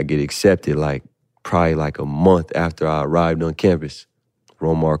 I get accepted probably like a month after I arrived on campus.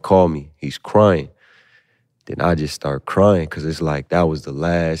 Romar called me. He's crying. Then I just start crying because it's like that was the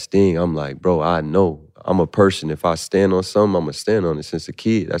last thing. I'm like, bro, I know. I'm a person. If I stand on something, I'm going to stand on it since a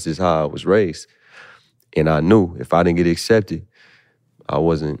kid. That's just how I was raised. And I knew if I didn't get accepted, I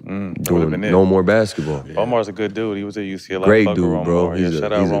wasn't doing no more basketball. Yeah. Omar's a good dude. He was at UCLA. Great dude, bro. He's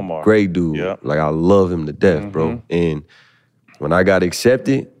a great dude. Yeah. Like, I love him to death, bro. And when I got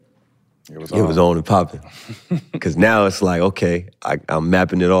accepted, it was on and popping. Because now it's like, okay, I'm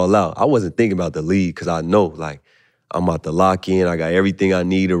mapping it all out. I wasn't thinking about the league because I know, like, I'm about to lock in. I got everything I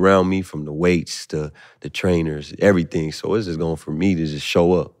need around me, from the weights to the trainers, everything. So it's just going for me to just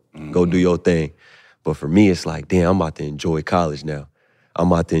show up, go do your thing. But for me, it's like, damn, I'm about to enjoy college now. I'm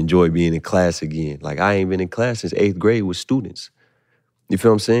about to enjoy being in class again. Like, I ain't been in class since 8th grade with students. You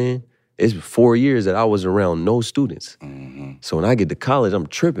feel what I'm saying? It's 4 years that I was around no students. So when I get to college, I'm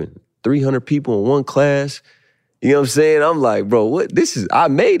tripping. 300 people in one class. You know what I'm saying? I'm like, bro, what? I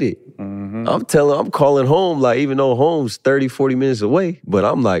made it. I'm calling home, like, even though home's 30, 40 minutes away, but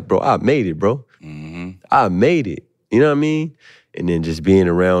I'm like, bro, I made it, bro. I made it. You know what I mean? And then just being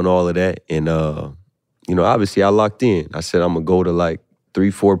around all of that. And, you know, obviously I locked in. I said I'm going to go to like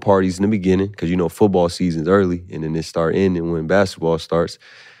 3-4 parties in the beginning because, you know, football season's early and then it start ending when basketball starts.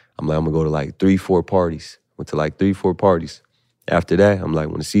 I'm like, I'm going to go to like 3-4 parties. Went to like 3-4 parties. After that, I'm like,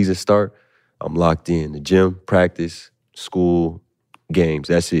 when the season start, I'm locked in. The gym, practice, school, games.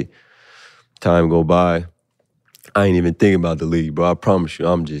 That's it. Time go by. I ain't even thinking about the league, bro. I promise you,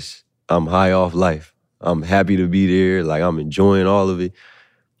 I'm I'm high off life. I'm happy to be there. Like, I'm enjoying all of it.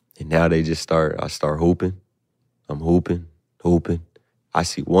 And now I start hooping. I'm hooping. I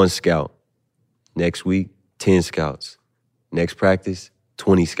see 1 scout. Next week, 10 scouts. Next practice,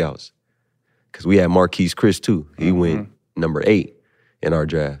 20 scouts. Because we had Marquise Chris, too. He went number 8 in our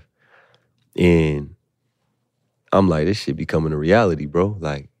draft. And I'm like, this shit becoming a reality, bro.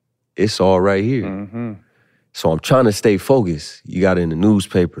 Like, it's all right here. So I'm trying to stay focused. You got it in the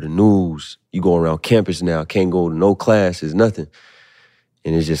newspaper, the news. You go around campus now, can't go to no classes, nothing.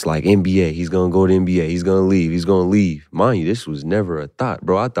 And it's just like NBA, he's gonna go to NBA, he's gonna leave. Mind you, this was never a thought,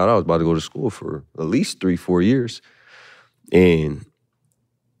 bro. I thought I was about to go to school for at least 3-4 years. And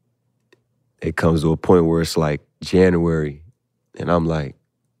it comes to a point where it's like January, and I'm like,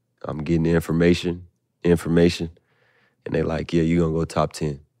 I'm getting the information, and they like, yeah, you're gonna go top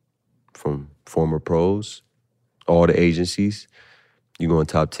 10 from former pros, all the agencies, you're going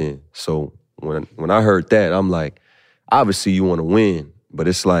top 10. So when I heard that, I'm like, obviously you want to win, but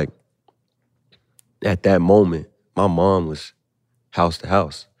it's like, at that moment, my mom was house to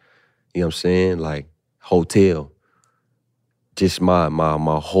house. You know what I'm saying? Like, hotel. Just my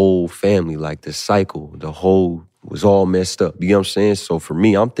whole family, like the cycle, was all messed up. You know what I'm saying? So for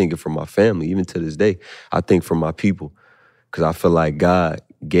me, I'm thinking for my family, even to this day, I think for my people, because I feel like God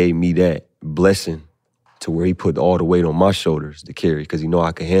gave me that blessing to where he put all the weight on my shoulders to carry, because he know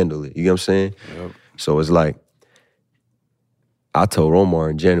I can handle it. You know what I'm saying? Yep. So it's like, I told Romar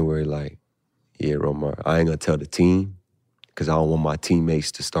in January, like, yeah, Romar, I ain't gonna tell the team, because I don't want my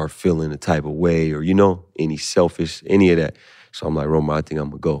teammates to start feeling the type of way or, any selfish, any of that. So I'm like, Romar, I think I'm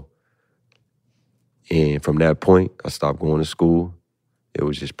gonna go. And from that point, I stopped going to school. It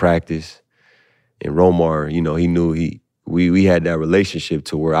was just practice. And Romar, he knew we had that relationship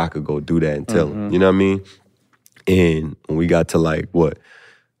to where I could go do that and tell him, you know what I mean? And when we got to I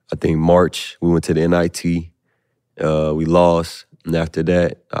think March, we went to the NIT. We lost. And after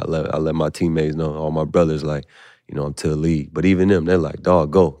that, I let my teammates know, all my brothers, I'm to the league. But even them, they're like,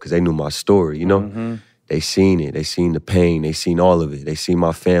 dog, go, because they knew my story, They seen it. They seen the pain. They seen all of it. They seen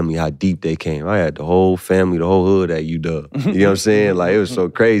my family, how deep they came. I had the whole family, the whole hood at UW. You know what I'm saying? Like, it was so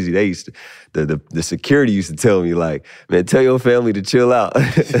crazy. They used to, the security used to tell me, like, man, tell your family to chill out.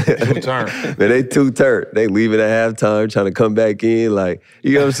 Two-turn. Man, they two-turn. They leave it at halftime, trying to come back in. Like,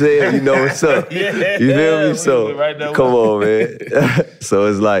 you know what I'm saying? You know what's up. You feel me? So, come on, man. So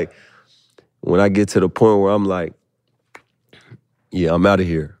it's like, when I get to the point where I'm like, yeah, I'm out of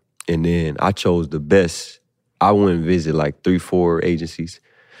here. And then I chose the best. I went and visit 3-4 agencies.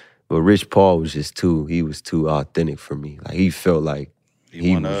 But Rich Paul was he was too authentic for me. Like, he felt like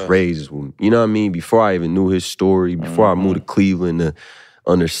he was raised with, you know what I mean? Before I even knew his story, before I moved to Cleveland to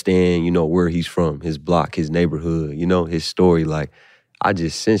understand, where he's from, his block, his neighborhood, his story. Like, I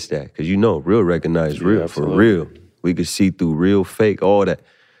just sensed that. Because, real recognize real, for real. We could see through real, fake, all that.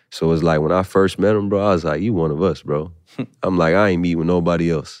 So it's like, when I first met him, bro, I was like, you one of us, bro. I'm like, I ain't meet with nobody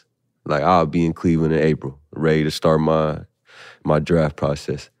else. Like, I'll be in Cleveland in April, ready to start my draft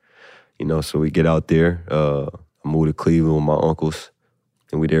process. So we get out there. I moved to Cleveland with my uncles,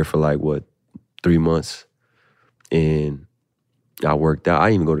 and we there for 3 months. And I worked out.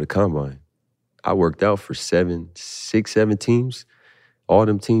 I didn't even go to the combine. I worked out for 7 teams. All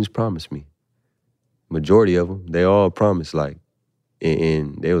them teams promised me. Majority of them, they all promised,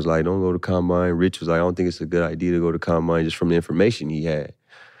 and they was like, don't go to combine. Rich was like, I don't think it's a good idea to go to combine, just from the information he had.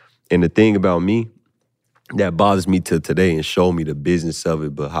 And the thing about me that bothers me till today and showed me the business of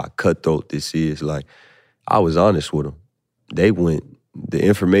it, but how cutthroat this is, I was honest with them. They went, the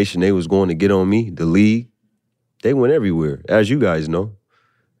information they was going to get on me, the league, they went everywhere, as you guys know.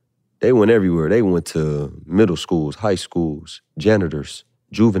 They went everywhere. They went to middle schools, high schools, janitors,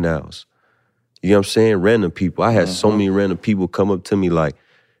 juveniles. You know what I'm saying? Random people. I had so many random people come up to me like,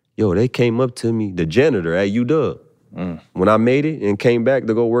 yo, they came up to me, the janitor at UW. When I made it and came back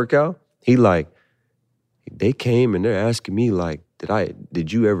to go work out, they came and they're asking me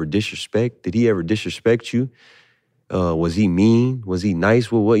did you ever disrespect? Did he ever disrespect you? Was he mean? Was he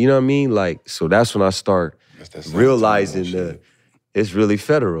nice with what? You know what I mean? So that's when I start realizing it's really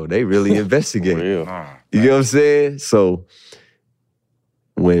federal. They really investigate. You know what I'm saying? So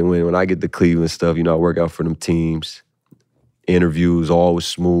when I get the Cleveland stuff, I work out for them teams. Interviews always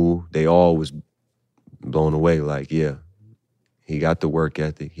smooth. They always blown away, yeah, he got the work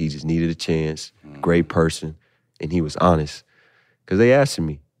ethic. He just needed a chance. Great person. And he was honest. Because they asked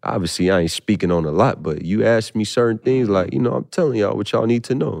me. Obviously, I ain't speaking on a lot, but you asked me certain things I'm telling y'all what y'all need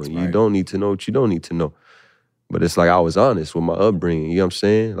to know. And you don't need to know what you don't need to know. But it's I was honest with my upbringing. You know what I'm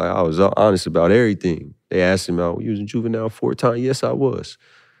saying? I was honest about everything. They asked him, you was in juvenile 4 times? Yes, I was.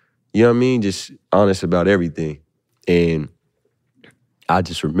 You know what I mean? Just honest about everything. And I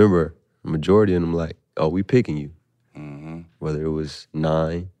just remember the majority of them like, oh, we picking you. Mm-hmm. Whether it was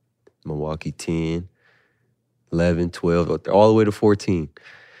 9, Milwaukee 10, 11, 12, all the way to 14.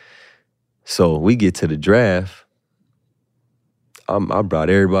 So we get to the draft. I brought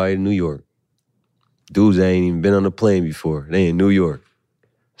everybody to New York. Dudes that ain't even been on a plane before. They in New York.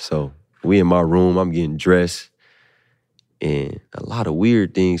 So we in my room, I'm getting dressed. And a lot of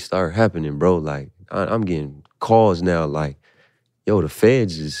weird things start happening, bro. Like, I'm getting calls now like, yo, the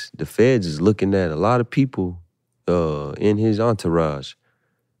feds is looking at a lot of people in his entourage.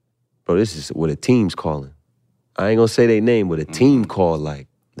 Bro, this is what a team's calling. I ain't gonna say their name, but a team called like,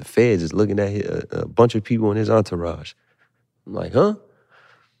 the feds is looking at a bunch of people in his entourage. I'm like, huh?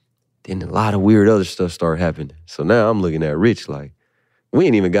 Then a lot of weird other stuff started happening. So now I'm looking at Rich like, we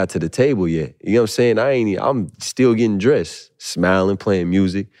ain't even got to the table yet. You know what I'm saying? I'm still getting dressed, smiling, playing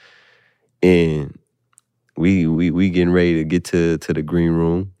music. And we getting ready to get to the green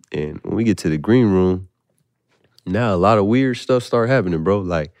room. And when we get to the green room, now a lot of weird stuff start happening, bro.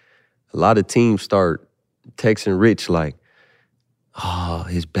 Like, a lot of teams start texting Rich like, oh,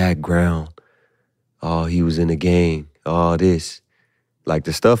 his background. Oh, he was in the game. Oh, this. Like,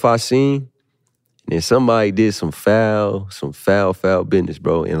 the stuff I seen, and then somebody did some foul business,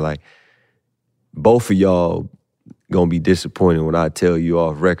 bro. And, like, both of y'all gonna be disappointed when I tell you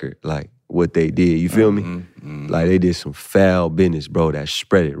off record, like, what they did. You feel me? Mm-hmm. Like, they did some foul business, bro, that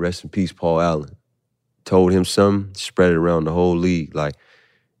spread it. Rest in peace, Paul Allen. Told him something, spread it around the whole league. Like,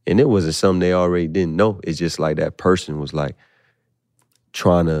 and it wasn't something they already didn't know. It's just like that person was, like,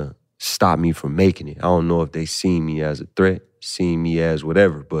 trying to stop me from making it. I don't know if they seen me as a threat, seen me as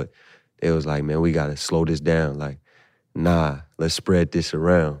whatever, but they was like, man, we gotta slow this down. Like, nah, let's spread this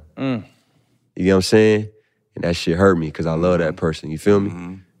around. You know what I'm saying? And that shit hurt me because I love that person. You feel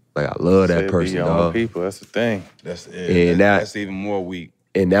me? Like, I love that person, Be your own dog. people, that's the thing. That's it. And that's even more weak.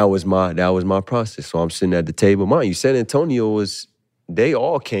 And that was my process. So I'm sitting at the table. Mind you, San Antonio they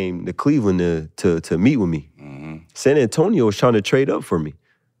all came to Cleveland to meet with me. San Antonio was trying to trade up for me.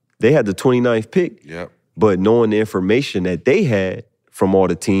 They had the 29th pick. Yep. But knowing the information that they had from all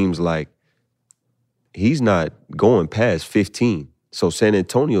the teams, like, he's not going past 15. So San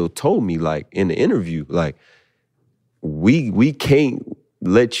Antonio told me, like, in the interview, like, we can't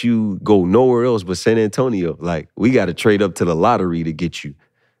let you go nowhere else but San Antonio. Like, we got to trade up to the lottery to get you.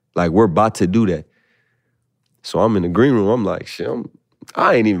 Like, we're about to do that. So I'm in the green room. I'm like, shit,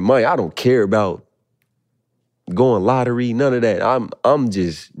 I ain't even mind. I don't care about going lottery, none of that. I'm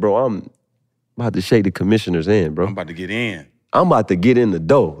just, bro, I'm about to shake the commissioner's hand, bro. I'm about to get in. I'm about to get in the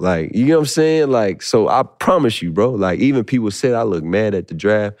dough. Like, you know what I'm saying? Like, so I promise you, bro, like, even people said I look mad at the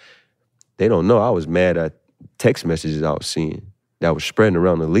draft. They don't know I was mad at text messages I was seeing that was spreading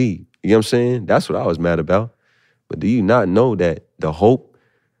around the league. You know what I'm saying? That's what I was mad about. But do you not know that the hope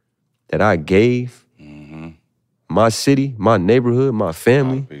that I gave my city, my neighborhood, my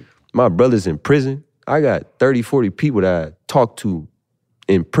family, my brothers in prison, I got 30, 40 people that I talk to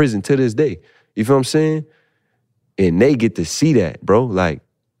in prison to this day. You feel what I'm saying? And they get to see that, bro. Like,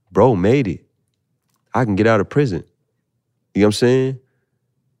 bro made it. I can get out of prison. You know what I'm saying?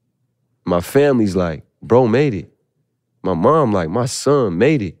 My family's like, bro made it. My mom like, my son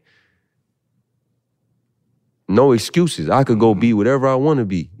made it. No excuses. I could go be whatever I want to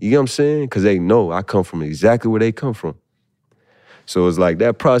be. You know what I'm saying? Because they know I come from exactly where they come from. So it's like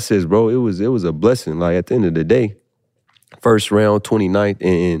that process, bro, it was a blessing. Like, at the end of the day, first round, 29th,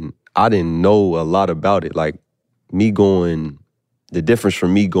 and I didn't know a lot about it. Like, the difference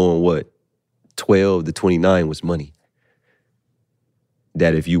from me going, 12 to 29 was money.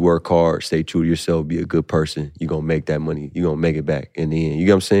 That if you work hard, stay true to yourself, be a good person, you're going to make that money. You're going to make it back in the end. You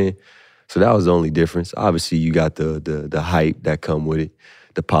know what I'm saying? So that was the only difference. Obviously, you got the hype that come with it,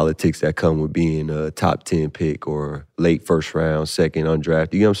 the politics that come with being a top 10 pick or late first round, second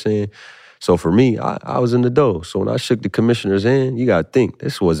undrafted. You know what I'm saying? So for me, I was in the dough. So when I shook the commissioner's hand, you got to think,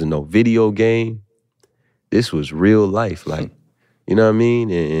 this wasn't no video game. This was real life. Like, you know what I mean?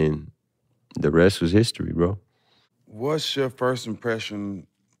 And the rest was history, bro. What's your first impression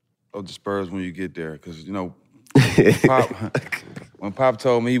of the Spurs when you get there? Because, you know, when Pop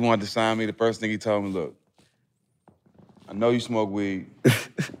told me he wanted to sign me, the first thing he told me, look, I know you smoke weed.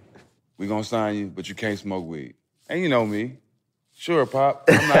 We gonna sign you, but you can't smoke weed. And you know me. Sure, Pop,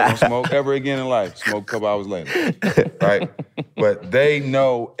 I'm not gonna smoke ever again in life. Smoke a couple hours later, right? But they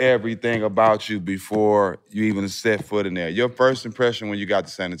know everything about you before you even set foot in there. Your first impression when you got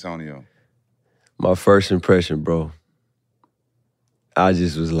to San Antonio? My first impression, bro, I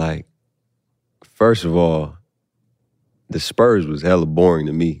just was like, first of all, the Spurs was hella boring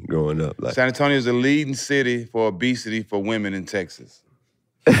to me growing up. Like, San Antonio is the leading city for obesity for women in Texas.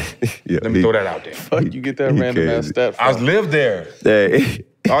 yeah, Let me throw that out there. Fuck, you get that random ass stat from? I lived there. Hey,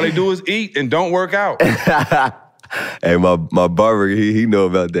 All they do is eat and don't work out. hey, my barber, he know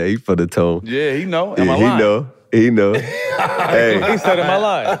about that. He for the tone. Yeah, he know. Am I He lying? know. He know. Hey, He said, "Am I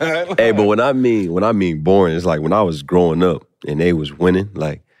lying?" hey, but when I mean boring, it's like when I was growing up and they was winning,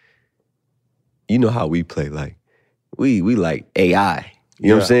 like, you know how we play, like, we like AI. You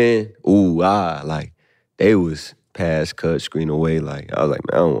know what I'm saying? Ooh, like, they was pass, cut, screen away. Like, I was like,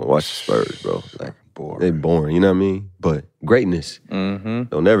 man, I don't want to watch the Spurs, bro. Like, they boring, you know what I mean? But greatness,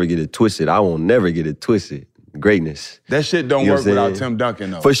 don't never get it twisted. I won't never get it twisted. Greatness. That shit don't You know work what I'm without saying? Tim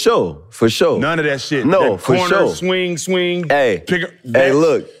Duncan, though. For sure. None of that shit. No, that for corner, sure. swing. Hey, Hey,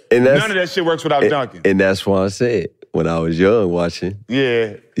 look. And that's, none of that shit works without Duncan. And that's why I said, when I was young watching,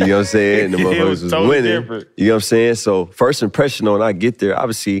 Yeah. you know what I'm saying? The It motherfuckers was was totally winning. different. You know what I'm saying? So first impression when I get there,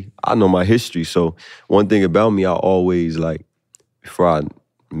 obviously, I know my history. So one thing about me, I always, like, before I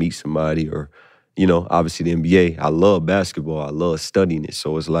meet somebody or, you know, obviously the NBA, I love basketball. I love studying it.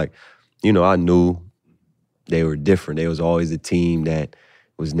 So it's like, you know, I knew they were different. They was always a team that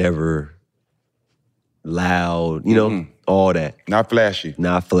was never loud, you know, all that. Not flashy.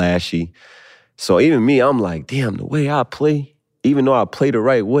 Not flashy. So even me, I'm like, damn, the way I play, even though I play the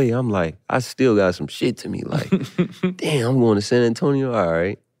right way, I'm like, I still got some shit to me. Like, damn, I'm going to San Antonio. All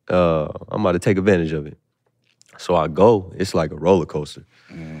right. I'm about to take advantage of it. So I go, it's like a roller coaster.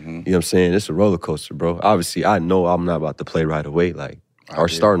 You know what I'm saying? It's a roller coaster, bro. Obviously, I know I'm not about to play right away. Like, our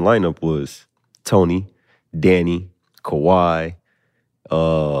starting lineup was Tony, Danny, Kawhi,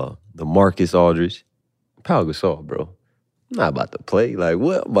 the Marcus Aldridge, Pau Gasol, bro. I'm not about to play. Like,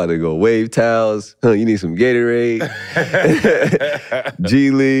 what? I'm about to go wave towels. Huh, you need some Gatorade.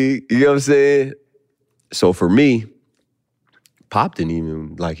 G League. You know what I'm saying? So for me, Pop didn't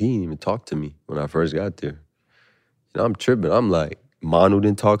even, like, he didn't even talk to me when I first got there. And I'm tripping. I'm like, Manu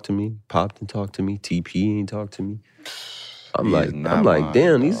didn't talk to me. Pop didn't talk to me. TP didn't talk to me. I'm like,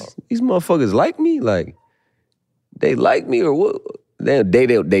 damn, these motherfuckers like me? Like, they like me or what? They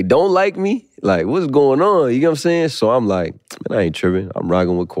don't like me? Like, what's going on? You know what I'm saying? So I'm like, man, I ain't tripping. I'm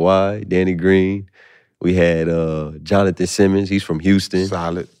rocking with Kawhi, Danny Green. We had Jonathan Simmons. He's from Houston.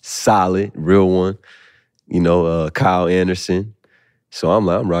 Solid, real one. You know, Kyle Anderson. So I'm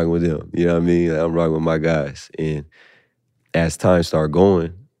like, I'm rocking with them. You know what I mean? Like, I'm rocking with my guys. And as time started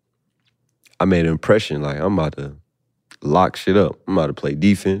going, I made an impression. Like, I'm about to lock shit up. I'm about to play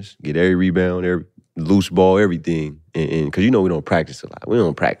defense, get every rebound, every loose ball, everything. And because, you know, we don't practice a lot. We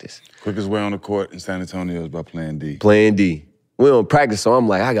don't practice. Quickest way on the court in San Antonio is by playing D. Playing D. We don't practice, so I'm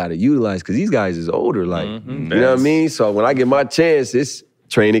like, I got to utilize, because these guys is older. Like, you know what I mean? So when I get my chance, it's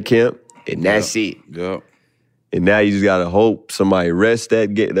training camp, and that's it. Yep. And now you just got to hope somebody rests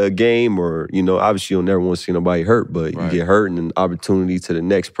that game, or, you know, obviously you'll never want to see nobody hurt, but you get hurt and an opportunity to the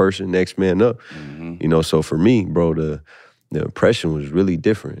next person, next man up. You know, so for me, bro, the impression was really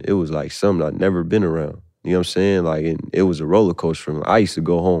different. It was like something I'd never been around. You know what I'm saying? Like, and it was a roller coaster for me. I used to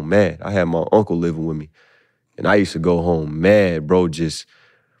go home mad. I had my uncle living with me, and I used to go home mad, bro, just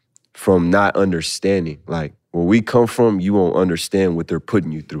from not understanding. Like, where we come from, you won't understand what they're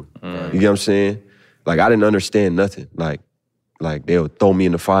putting you through. You know what I'm saying? Like, I didn't understand nothing. Like they'll throw me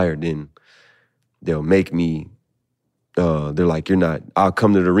in the fire, then they'll make me, they're like, I'll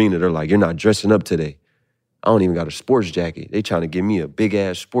come to the arena, they're like, you're not dressing up today. I don't even got a sports jacket. They trying to give me a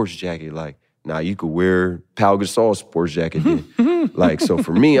big-ass sports jacket. Like, nah, you could wear Pau Gasol sports jacket then. Like, so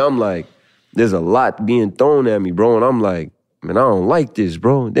for me, I'm like, there's a lot being thrown at me, bro, and I'm like, man, I don't like this,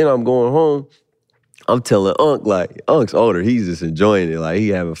 bro. Then I'm going home. I'm telling Unc, like, Unc's older. He's just enjoying it. Like, he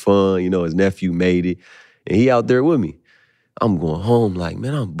having fun. You know, his nephew made it. And he out there with me. I'm going home like,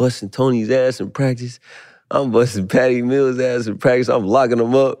 man, I'm busting Tony's ass in practice. I'm busting Patty Mills' ass in practice. I'm locking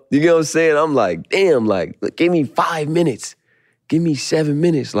them up. You get what I'm saying? I'm like, damn, like, look, give me 5 minutes. Give me 7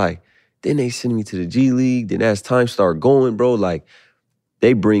 minutes. Like, then they send me to the G League. Then as time start going, bro, like,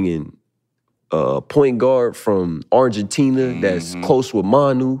 they bring in a point guard from Argentina that's close with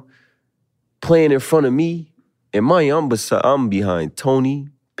Manu, playing in front of me. And mind you, I'm behind Tony,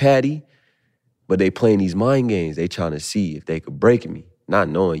 Patty, but they playing these mind games. They trying to see if they could break me, not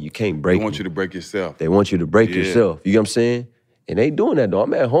knowing you can't break me. They want you to break yourself. They want you to break yourself. You know what I'm saying? And they doing that, though.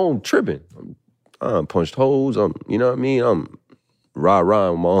 I'm at home tripping. I'm punched holes. You know what I mean? I'm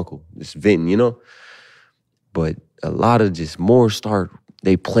rah-rah with my uncle, just venting, you know? But a lot of just more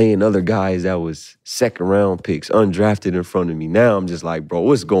they playing other guys that was second round picks, undrafted in front of me. Now I'm just like, bro,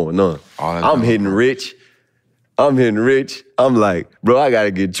 what's going on? I'm hitting rich. I'm like, bro, I gotta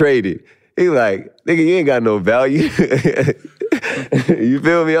get traded. He like, nigga, you ain't got no value. You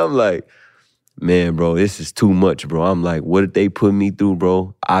feel me? I'm like, man, bro, this is too much, bro. I'm like, what did they put me through,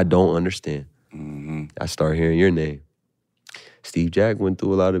 bro? I don't understand. I start hearing your name. Steve Jack went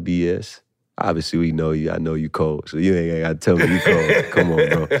through a lot of BS. Obviously, we know you. I know you cold, so you ain't got to tell me you cold. Come on,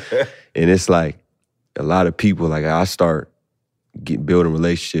 bro. And it's like a lot of people, like I start building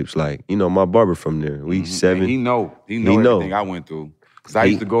relationships. Like, you know, my barber from there. We 7. And he know everything I went through. Because I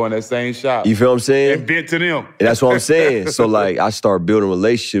used to go in that same shop. You feel what I'm saying? And vent to them. And that's what I'm saying. So, like, I start building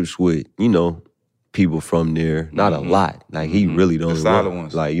relationships with, you know, people from there. Not a lot. Like, he really don't. The solid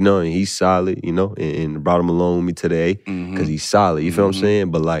ones. Like, you know, and he's solid, you know, and brought him along with me to the A because he's solid. You feel what I'm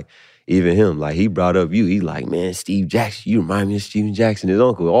saying? But, like, even him, like, he brought up you. He like, man, Steve Jackson, you remind me of Steven Jackson. His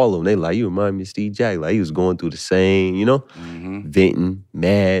uncle, all of them, they like, you remind me of Steve Jackson. Like, he was going through the same, you know, venting,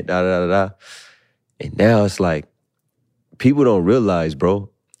 mad, da-da-da-da. And now it's like, people don't realize, bro,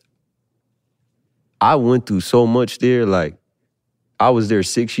 I went through so much there. Like, I was there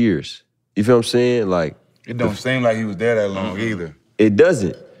 6 years. You feel what I'm saying? Like, it don't seem like he was there that long either. It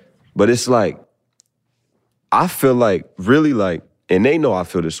doesn't. But it's like, I feel like, really like, and they know I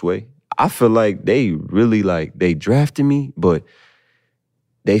feel this way. I feel like they really like, they drafted me, but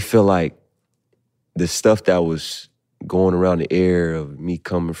they feel like the stuff that was going around the air of me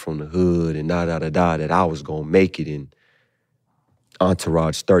coming from the hood and da-da-da-da, that I was gonna make it in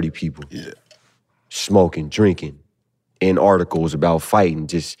Entourage 30 people. Yeah. Smoking, drinking, in articles about fighting,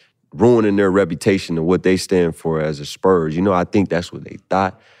 just ruining their reputation and what they stand for as a Spurs. You know, I think that's what they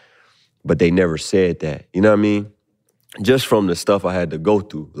thought, but they never said that. You know what I mean? Just from the stuff I had to go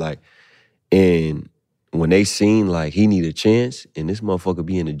through. Like, and when they seen, like, he need a chance and this motherfucker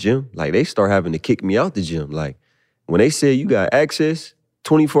be in the gym, like, they start having to kick me out the gym. Like, when they said you got access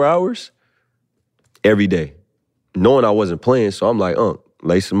 24 hours, every day, knowing I wasn't playing, so I'm like,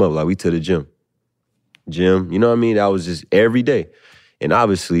 lace him up, like, we to the gym. You know what I mean? That was just every day. And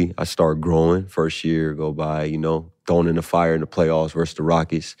obviously, I started growing. First year go by, you know, thrown in the fire in the playoffs versus the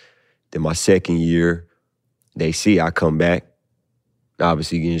Rockets. Then my second year, they see I come back,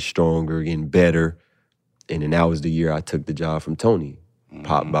 obviously getting stronger, getting better. And then that was the year I took the job from Tony.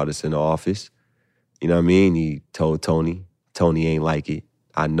 Pop brought us in the office. You know what I mean? He told Tony ain't like it.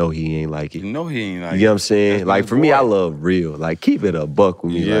 I know he ain't like it. You know he ain't like it. You know what I'm saying? That's like, for me, I love real. Like, keep it a buck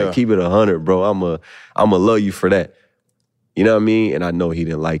with me. Yeah. Like, keep it 100, bro. I'ma love you for that. You know what I mean? And I know he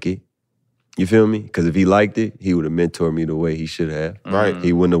didn't like it. You feel me? Because if he liked it, he would have mentored me the way he should have. Right.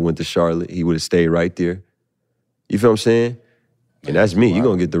 He wouldn't have went to Charlotte. He would have stayed right there. You feel what I'm saying? And that's me. You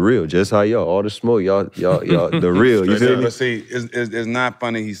gonna get the real. Just how y'all, all the smoke, y'all, the real. You feel me? But see, it's not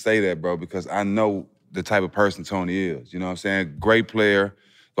funny he say that, bro, because I know the type of person Tony is. You know what I'm saying? Great player,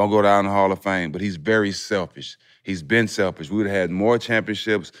 gonna go down the Hall of Fame, but he's very selfish. He's been selfish. We would have had more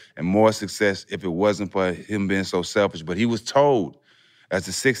championships and more success if it wasn't for him being so selfish. But he was told as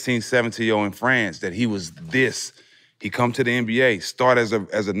a 16, 17-year-old in France that he was this. He come to the NBA, start as a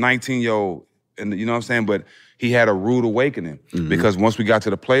 19-year-old, and you know what I'm saying? But he had a rude awakening because once we got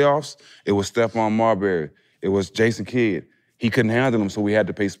to the playoffs, it was Stephon Marbury, it was Jason Kidd. He couldn't handle him, so we had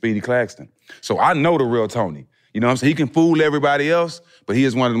to pay Speedy Claxton. So I know the real Tony. You know what I'm saying? He can fool everybody else, but he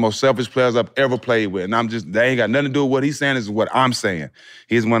is one of the most selfish players I've ever played with. And that ain't got nothing to do with what he's saying, this is what I'm saying.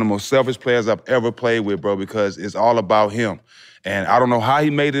 He's one of the most selfish players I've ever played with, bro, because it's all about him. And I don't know how he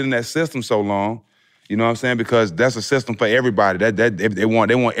made it in that system so long. You know what I'm saying? Because that's a system for everybody. They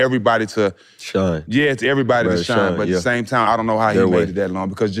want everybody to shine. Yeah, it's everybody to shine. But at the same time, I don't know how he made it that long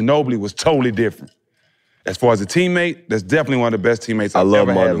because Ginobili was totally different. As far as a teammate, that's definitely one of the best teammates I've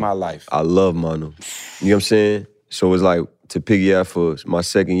ever had in my life. I love Manu. You know what I'm saying? So it's like, to piggyback for my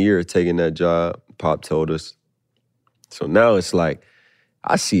second year of taking that job, Pop told us. So now it's like,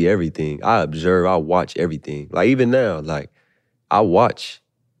 I see everything. I observe, I watch everything. Like, even now, like, I'll watch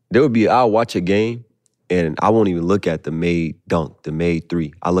a game, and I won't even look at the made dunk, the made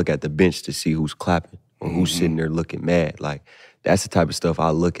three. I look at the bench to see who's clapping or who's sitting there looking mad. Like, that's the type of stuff I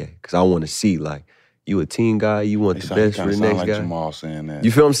look at, because I want to see, like, you a team guy, you want the best for the next like guy. Jamal saying that.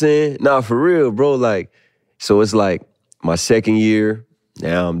 You feel what I'm saying? Nah, for real, bro. Like, so it's like my second year,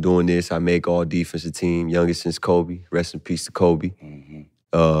 now I'm doing this. I make all defensive team, youngest since Kobe. Rest in peace to Kobe.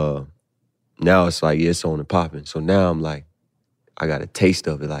 Now it's like, yeah, it's on and popping. So now I'm like, I got a taste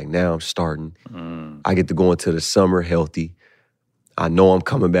of it. Like, now I'm starting. I get to go into the summer healthy. I know I'm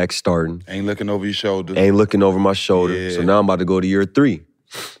coming back starting. Ain't looking over your shoulder. Ain't looking over my shoulder. Yeah. So now I'm about to go to year 3.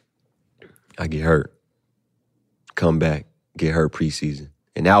 I get hurt. Come back, get hurt preseason.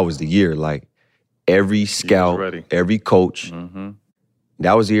 And that was the year, like, every scout, every coach,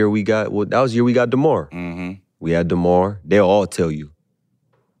 that was the year we got DeMar. We had DeMar. They'll all tell you,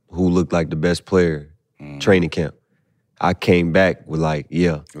 who looked like the best player training camp. I came back with like,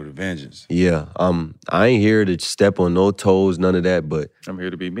 With a vengeance. Yeah. I ain't here to step on no toes, none of that, but I'm here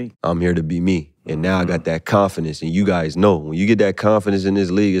to be me. I'm here to be me. And now I got that confidence. And you guys know, when you get that confidence in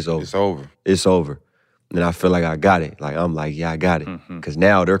this league, it's over. It's over. It's over. And I feel like I got it. Like, I'm like, yeah, I got it. Because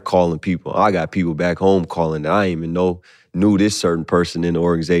now they're calling people. I got people back home calling that I ain't even knew this certain person in the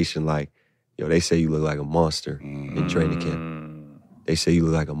organization. Like, yo, they say you look like a monster in training camp. They say you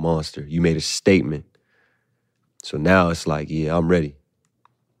look like a monster. You made a statement. So now it's like, yeah, I'm ready.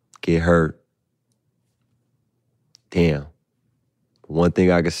 Get hurt. Damn. One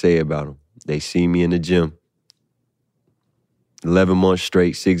thing I can say about them, they see me in the gym 11 months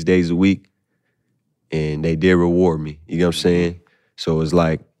straight, 6 days a week, and they did reward me. You know what I'm saying? So it's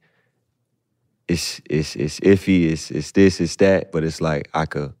like, it's iffy, it's this, it's that, but it's like I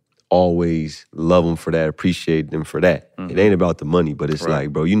could always love them for that, appreciate them for that. It ain't about the money, but it's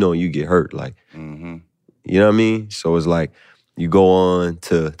like, bro, you know when you get hurt, like, you know what I mean? So it's like, you go on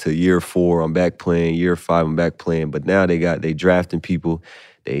to year 4, I'm back playing, year 5, I'm back playing, but now they drafting people,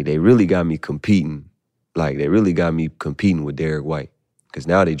 they really got me competing. Like, they really got me competing with Derek White, because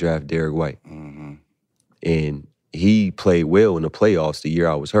now they draft Derek White. And he played well in the playoffs the year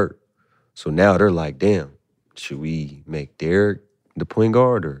I was hurt. So now they're like, damn, should we make Derek the point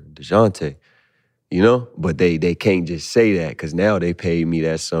guard or DeJounte? You know? But they can't just say that, because now they paid me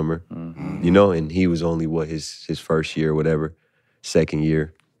that summer, you know? And he was only, his first year or whatever, second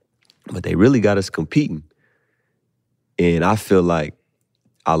year. But they really got us competing. And I feel like,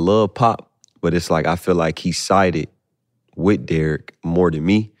 I love Pop, but it's like I feel like he sided with Derek more than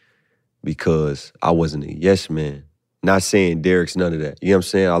me, because I wasn't a yes man. Not saying Derek's none of that. You know what I'm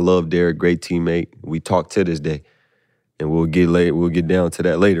saying? I love Derek, great teammate. We talk to this day. And we'll get down to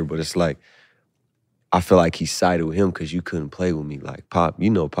that later. But it's like, I feel like he sided with him because you couldn't play with me. Like, Pop, you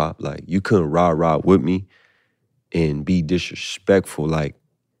know Pop, like, you couldn't rah-rah with me and be disrespectful, like,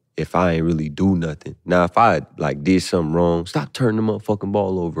 if I ain't really do nothing. Now, if I, like, did something wrong, stop turning the motherfucking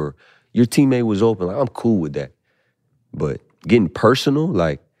ball over. Your teammate was open. Like, I'm cool with that. But getting personal,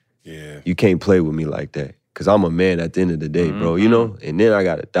 like, you can't play with me like that. Because I'm a man at the end of the day, bro, you know? And then I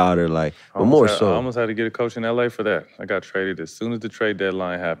got a daughter, like, but more so. I almost had to get a coach in L.A. for that. I got traded as soon as the trade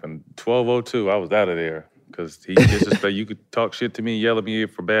deadline happened. 12:02, I was out of there. Because he disrespect, you could talk shit to me, yell at me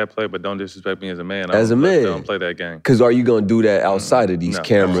for bad play, but don't disrespect me as a man. As a man. Don't play that game. Because are you going to do that outside of these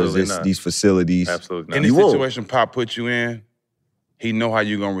cameras, these facilities? Absolutely not. Any situation Pop put you in, he know how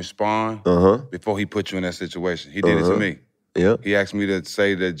you going to respond before he put you in that situation. He did it to me. Yeah. He asked me to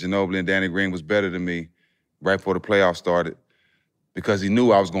say that Ginobili and Danny Green was better than me right before the playoffs started because he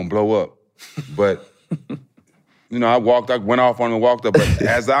knew I was going to blow up. But, you know, I went off on him and walked up.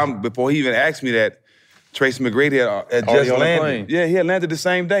 But before he even asked me that, Tracy McGrady had just landed. Yeah, he had landed the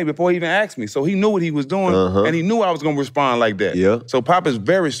same day before he even asked me. So he knew what he was doing, and he knew I was going to respond like that. Yeah. So Pop is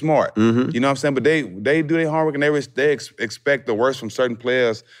very smart. You know what I'm saying? But they do their homework, and they expect the worst from certain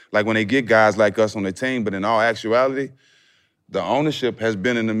players, like when they get guys like us on their team. But in all actuality, the ownership has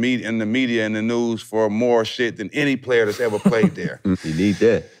been in the media and the news for more shit than any player that's ever played there. You need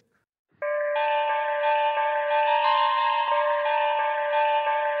that.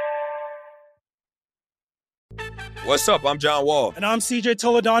 What's up? I'm John Wall. And I'm CJ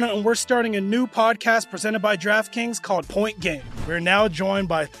Toledano, and we're starting a new podcast presented by DraftKings called Point Game. We're now joined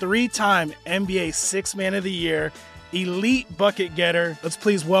by 3-time NBA Sixth Man of the Year, elite bucket getter. Let's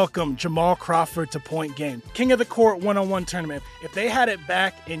please welcome Jamal Crawford to Point Game. King of the Court one-on-one tournament. If they had it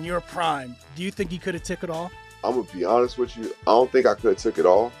back in your prime, do you think you could have took it all? I'm going to be honest with you. I don't think I could have took it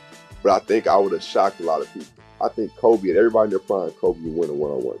all, but I think I would have shocked a lot of people. I think Kobe and everybody in their prime, Kobe would win a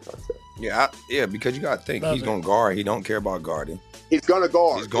one-on-one contest. Yeah, because you got to think, he's going to guard. He don't care about guarding. He's going to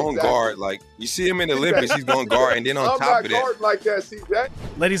guard. He's going to guard. Like, you see him in the Olympics, he's going to guard. And then on top of that. I'm not guarding like that, CJ.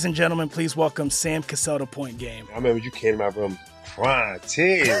 Ladies and gentlemen, please welcome Sam Cassell to Point Game. I remember you came to my room crying,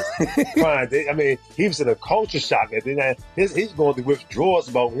 tears. Crying. I mean, he was in a culture shock. And then he's going through withdrawals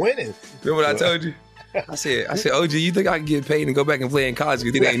about winning. Remember what I told you? I said, OG, you think I can get paid and go back and play in college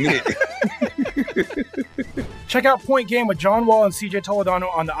because it ain't it? Check out Point Game with John Wall and CJ Toledano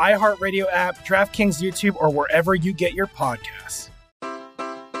on the iHeartRadio app, DraftKings YouTube, or wherever you get your podcasts.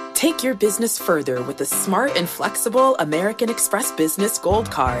 Take your business further with the smart and flexible American Express Business Gold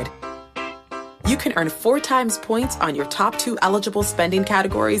Card. You can earn 4 times points on your top 2 eligible spending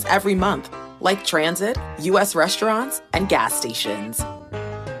categories every month, like transit, U.S. restaurants, and gas stations.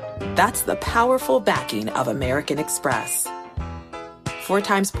 That's the powerful backing of American Express. 4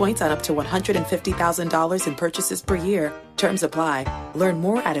 times points on up to $150,000 in purchases per year. Terms apply. Learn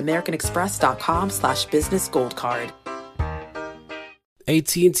more at americanexpress.com/businessgoldcard.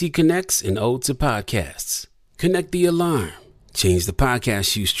 AT&T connects an ode to podcasts. Connect the alarm. Change the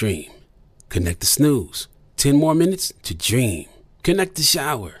podcast you stream. Connect the snooze. 10 more minutes to dream. Connect the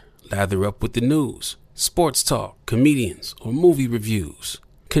shower. Lather up with the news, sports talk, comedians, or movie reviews.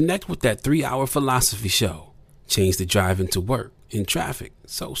 Connect with that 3-hour philosophy show. Change the drive into work in traffic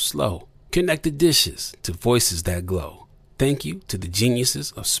so slow. Connect the dishes to voices that glow. Thank you to the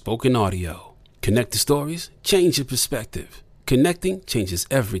geniuses of spoken audio. Connect the stories, change your perspective. Connecting changes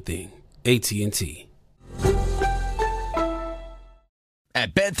everything. AT&T.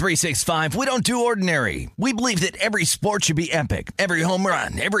 At Bet365, we don't do ordinary. We believe that every sport should be epic. Every home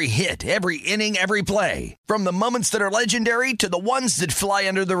run, every hit, every inning, every play. From the moments that are legendary to the ones that fly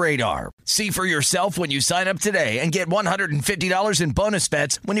under the radar. See for yourself when you sign up today and get $150 in bonus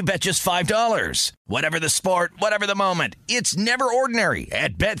bets when you bet just $5. Whatever the sport, whatever the moment, it's never ordinary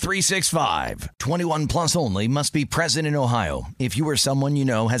at Bet365. 21 plus only. Must be present in Ohio. If you or someone you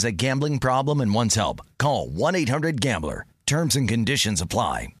know has a gambling problem and wants help, call 1-800-GAMBLER. Terms and conditions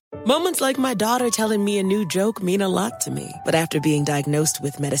apply. Moments like my daughter telling me a new joke mean a lot to me. But after being diagnosed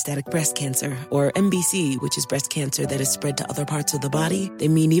with metastatic breast cancer, or MBC, which is breast cancer that is spread to other parts of the body, they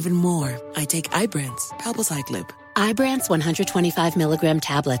mean even more. I take Ibrance, palbociclib. Ibrance 125 milligram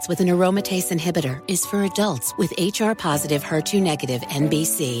tablets with an aromatase inhibitor is for adults with HR-positive, HER2-negative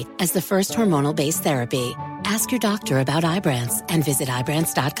MBC as the first hormonal-based therapy. Ask your doctor about Ibrance and visit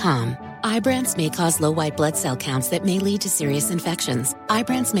Ibrance.com. Ibrance may cause low white blood cell counts that may lead to serious infections.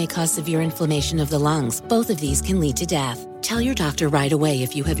 Ibrance may cause severe inflammation of the lungs. Both of these can lead to death. Tell your doctor right away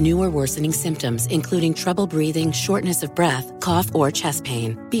if you have new or worsening symptoms, including trouble breathing, shortness of breath, cough, or chest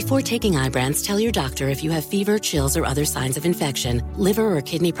pain. Before taking Ibrance, tell your doctor if you have fever, chills, or other signs of infection, liver or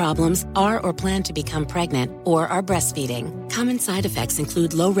kidney problems, are or plan to become pregnant, or are breastfeeding. Common side effects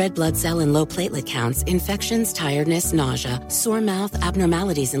include low red blood cell and low platelet counts, infections, tiredness, nausea, sore mouth,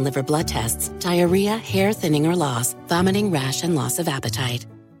 abnormalities in liver blood tests, diarrhea, hair thinning or loss, vomiting, rash, and loss of appetite.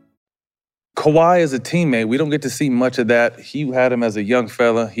 Kawhi is a teammate. We don't get to see much of that. You had him as a young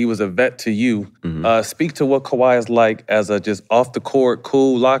fella. He was a vet to you. Speak to what Kawhi is like as a just off-the-court,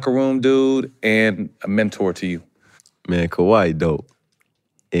 cool locker room dude and a mentor to you. Man, Kawhi dope.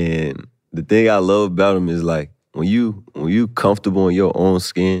 And the thing I love about him is like when you comfortable in your own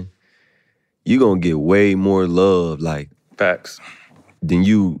skin, you gonna get way more love, like facts, than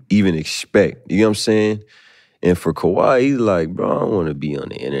you even expect. You know what I'm saying? And for Kawhi, he's like, bro, I don't want to be on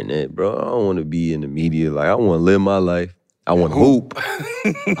the internet, bro. I don't want to be in the media. Like, I want to live my life. I want to hoop.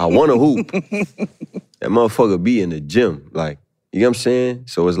 I want to hoop. That motherfucker be in the gym. Like, you know what I'm saying?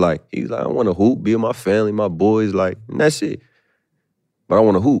 So it's like, he's like, I want to hoop, be with my family, my boys, like, and that's it. But I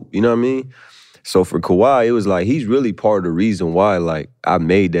want to hoop, you know what I mean? So for Kawhi, it was like, he's really part of the reason why, like, I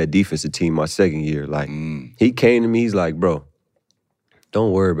made that defensive team my second year. Like, he came to me, he's like, bro,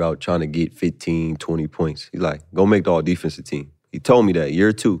 don't worry about trying to get 15, 20 points. He's like, go make the all-defensive team. He told me that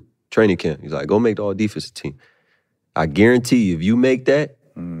year 2, training camp. He's like, go make the all-defensive team. I guarantee you, if you make that,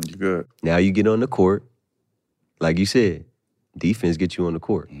 you're good. Now you get on the court. Like you said, defense gets you on the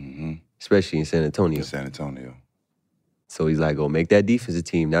court, especially in San Antonio. So he's like, go make that defensive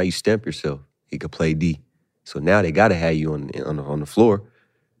team. Now you stamp yourself. He could play D. So now they got to have you on the floor.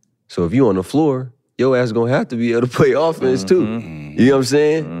 So if you on the floor, your ass gonna have to be able to play offense too. You know what I'm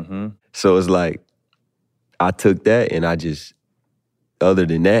saying? So it's like, I took that and I just, other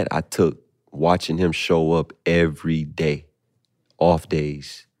than that, I took watching him show up every day, off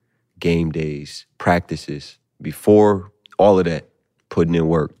days, game days, practices, before all of that, putting in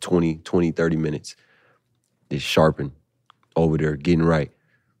work, 20, 30 minutes, just sharpen over there, getting right.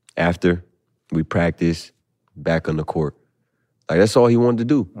 After we practice, back on the court. Like, that's all he wanted to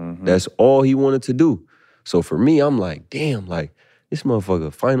do. That's all he wanted to do. So for me, I'm like, damn, like, this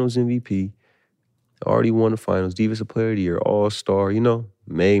motherfucker, finals MVP, already won the finals, Defensive Player of the Year, all-star, you know,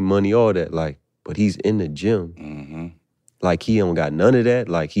 made money, all that. Like, but he's in the gym. Like, he don't got none of that.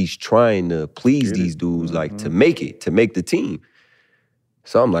 Like, he's trying to please these dudes, like, to make the team.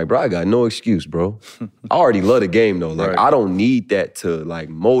 So I'm like, bro, I got no excuse, bro. I already love the game, though. Like, I don't need that to, like,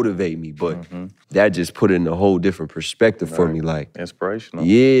 motivate me. But that just put it in a whole different perspective for me. Like, inspirational.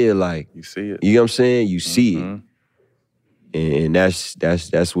 Yeah, like. You see it. You know what I'm saying? You see it. And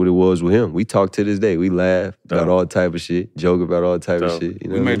that's what it was with him. We talk to this day. We laugh about all type of shit, joke about all type of shit. You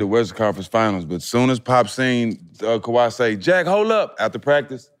know we made the Western Conference Finals, but as soon as Pop seen Kawhi say, Jack, hold up, after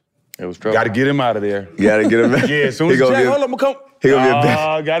practice, it was trouble. Got to get him out of there. You got to get him out. Yeah, as soon as Jack, hold up, I'm come. He gonna be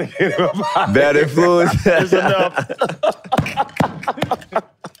a gotta get him out. Bad influence. It's enough.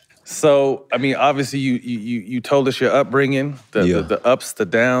 So, I mean, obviously, you told us your upbringing, the ups, the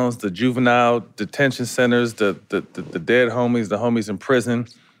downs, the juvenile detention centers, the dead homies, the homies in prison.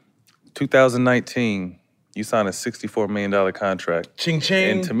 2019, you signed a $64 million contract. Ching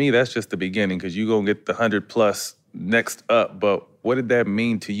ching. And to me, that's just the beginning because you're going to get the 100 plus next up. But what did that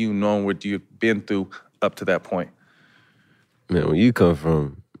mean to you knowing what you've been through up to that point? Man, when you come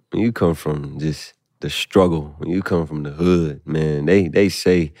from just the struggle, when you come from the hood, man, they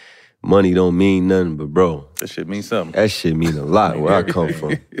say money don't mean nothing, but bro, that shit mean something. That shit mean a lot where I come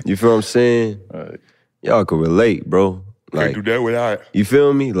from. You feel what I'm saying? Right. Y'all can relate, bro. Like, can't do that without. You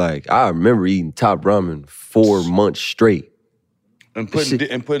feel me? Like, I remember eating Top Ramen 4 months straight. And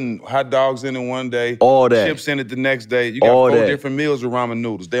putting hot dogs in it one day, all that, chips in it the next day. You got all 4 that. different meals of ramen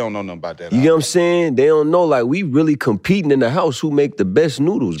noodles. They don't know nothing about that. You know what I'm saying? They don't know. Like, we really competing in the house who make the best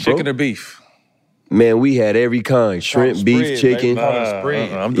noodles, bro. Chicken or beef? Man, we had every kind. Shrimp, beef, chicken. You know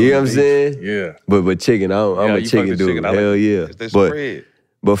what I'm saying? Yeah. But chicken, I'm a chicken dude. Chicken. Hell yeah.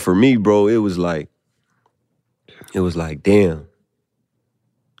 But for me, bro, it was like, damn,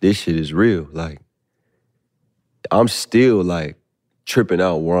 this shit is real. Like, I'm still like tripping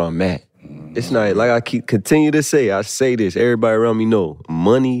out where I'm at. It's not like I continue to say, I say this, everybody around me know,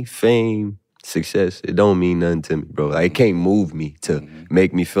 money, fame, success, it don't mean nothing to me, bro. Like, it can't move me to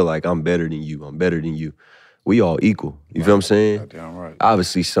make me feel like I'm better than you. We all equal. You feel what I'm saying? Damn right.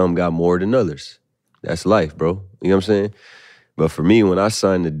 Obviously, some got more than others. That's life, bro. You know what I'm saying? But for me, when I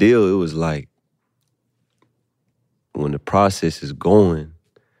signed the deal, it was like, when the process is going,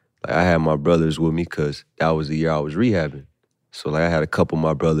 like, I had my brothers with me because that was the year I was rehabbing. So, like, I had a couple of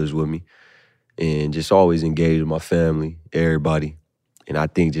my brothers with me and just always engaged with my family, everybody. And I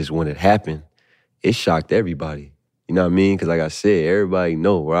think just when it happened, it shocked everybody. You know what I mean? Because like I said, everybody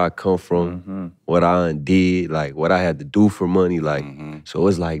know where I come from, what I undid, like, what I had to do for money. Like, so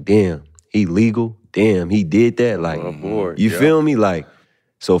it's like, damn, he legal? Damn, he did that? Like, you feel me? Like,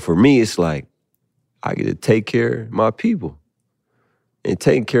 so for me, it's like, I get to take care of my people. And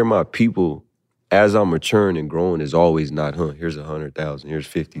taking care of my people as I'm maturing and growing is always not, here's 100,000, here's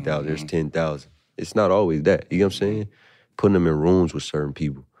 50,000, here's 10,000. It's not always that. You know what I'm saying? Putting them in rooms with certain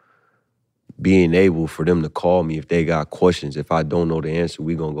people. Being able for them to call me if they got questions. If I don't know the answer,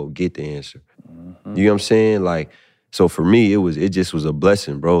 we gonna go get the answer. You know what I'm saying? Like, so for me, it just was a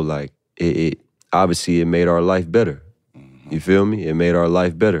blessing, bro. Like, it obviously it made our life better. You feel me? It made our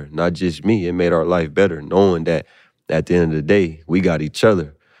life better. Not just me, it made our life better, knowing that at the end of the day, we got each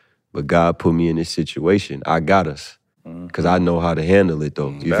other. But God put me in this situation. I got us. Because I know how to handle it, though.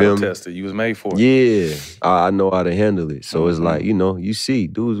 You feel me? Tested. You was made for it. Yeah, I know how to handle it. So it's like, you know, you see,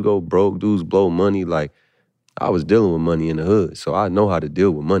 dudes go broke, dudes blow money. Like, I was dealing with money in the hood, so I know how to deal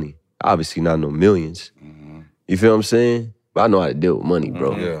with money. Obviously not no millions. You feel what I'm saying? But I know how to deal with money,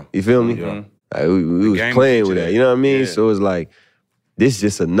 bro. Yeah. You feel me? Yeah. Like, we was playing with that, you know what I mean? So it's like, this is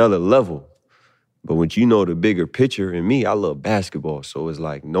just another level. But when you know the bigger picture, and me, I love basketball. So it's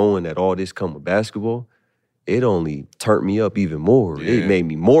like, knowing that all this come with basketball, it only turned me up even more. Yeah. It made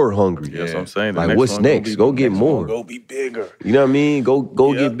me more hungry. That's what I'm saying. Like, what's next? Go get more. Go be bigger. You know what I mean? Go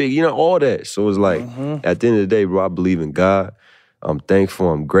get big. You know, all that. So it's like, at the end of the day, bro, I believe in God. I'm thankful.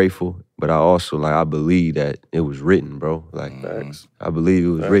 I'm grateful. But I also, like, I believe that it was written, bro. Like, I believe it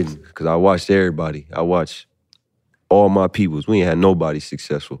was written. Because I watched everybody. I watched all my peoples. We ain't had nobody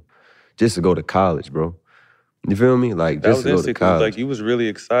successful. Just to go to college, bro. You feel me? Like, just to go to college. Like, you was really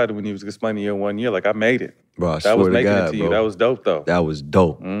excited when you was explaining your 1 year. Like, I made it. Bro, I that was swear to making God, it to you. bro. That was dope, though. That was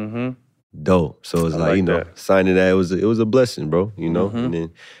dope. Dope. So it's like, you know, signing that, it was a blessing, bro. You know? And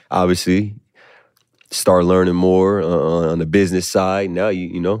then, obviously, start learning more on the business side. Now,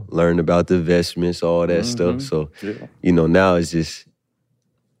 you know, learn about the investments, all that stuff. So, you know, now it's just,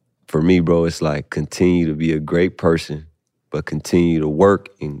 for me, bro, it's like, continue to be a great person, but continue to work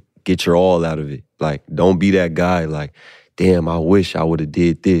and get your all out of it. Like, don't be that guy like, damn, I wish I would have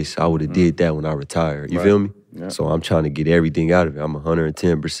did this. I would have did that when I retired. You feel me? Yeah. So I'm trying to get everything out of it. I'm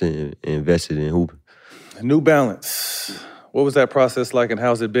 110% invested in hooping. New Balance. What was that process like, and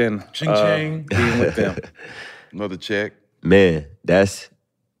how's it been? Ching-ching. Being with them. Another check. Man, that's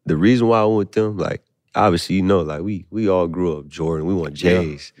the reason why I went with them. Like, obviously, you know, like, we all grew up Jordan. We want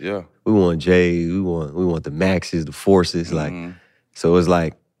J's. Yeah. We want J's. We want the Maxes, the Forces. Like, so it's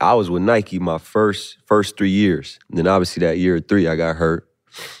like, I was with Nike my first 3 years. And then obviously that year 3, I got hurt.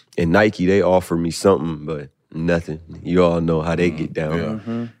 And Nike, they offered me something, but nothing. You all know how they get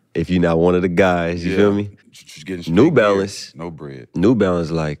down. If you're not one of the guys, you feel me? Just getting New Balance. No bread. New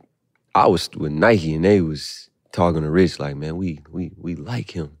Balance, like, I was with Nike and they was talking to Rich like, man, we like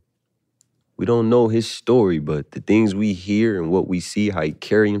him. We don't know his story, but the things we hear and what we see, how he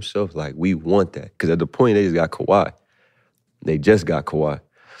carry himself, like, we want that. Because at the point, they just got Kawhi. They just got Kawhi.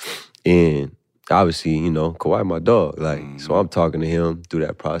 And obviously, you know, Kawhi my dog. Like, so I'm talking to him through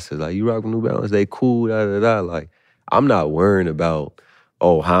that process. Like, you rock with New Balance? They cool, da-da-da. Like, I'm not worrying about,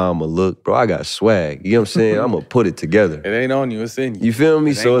 oh, how I'm going to look. Bro, I got swag. You know what I'm saying? I'm going to put it together. It ain't on you, it's in you. You feel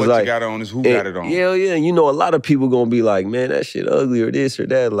me? It So ain't it's what like, you got on, is who got it on. Yeah, yeah. You know, a lot of people going to be like, man, that shit ugly or this or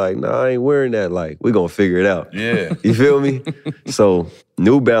that. Like, nah, I ain't wearing that. Like, we going to figure it out. Yeah. You feel me? So,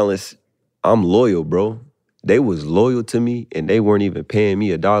 New Balance, I'm loyal, bro. They was loyal to me, and they weren't even paying me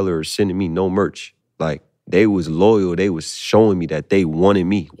 $1 or sending me no merch. Like, they was loyal. They was showing me that they wanted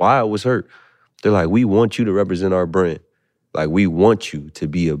me. Why I was hurt. They're like, we want you to represent our brand. Like, we want you to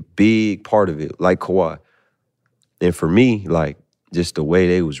be a big part of it, like Kawhi. And for me, like, just the way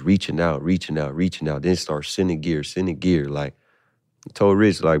they was reaching out, then start sending gear. Like, I told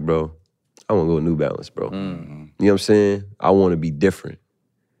Rich, like, bro, I want to go with New Balance, bro. You know what I'm saying? I want to be different.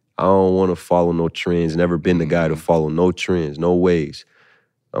 I don't want to follow no trends. Never been the guy to follow no trends, no waves.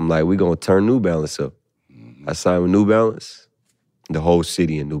 I'm like, we going to turn New Balance up. I signed with New Balance, the whole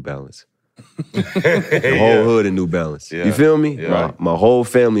city in New Balance. The whole hood in New Balance. Yeah. You feel me? Yeah. My whole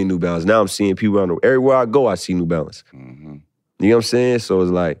family in New Balance. Now I'm seeing people around everywhere I go, I see New Balance. You know what I'm saying? So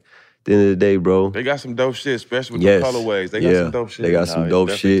it's like, at the end of the day, bro. They got some dope shit, especially with Yes. the colorways. They got some dope shit. They got some dope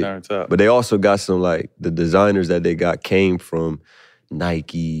shit. But they also got some, like, the designers that they got came from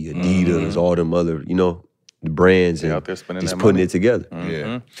Nike, Adidas, all them other, you know, the brands, and out there spending just that putting money. it together. Yeah.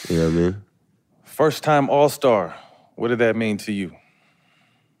 You know what I mean? First time All-Star, what did that mean to you?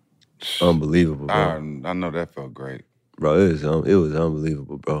 Unbelievable, bro. I know that felt great. Bro, it was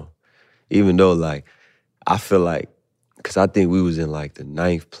unbelievable, bro. Even though, like, I feel like, because I think we was in, like, the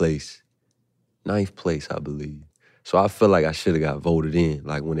ninth place, I believe. So I feel like I should have got voted in.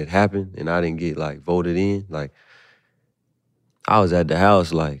 Like, when it happened and I didn't get, like, voted in, like, I was at the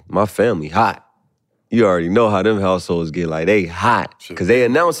house, like, my family hot. You already know how them households get, like, they hot. Because they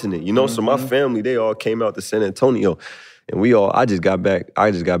announcing it, you know? So my family, they all came out to San Antonio. And I just got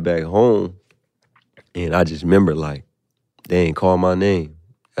back home, and I just remember, like, they ain't call my name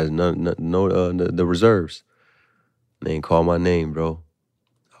as the reserves. They ain't call my name, bro.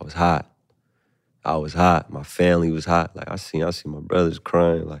 I was hot. My family was hot. Like, I see my brothers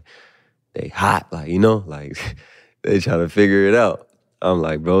crying, like, they hot, like, you know, like, they trying to figure it out. I'm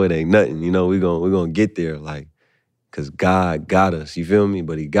like, bro, it ain't nothing, you know, we gonna get there, like, because God got us, you feel me?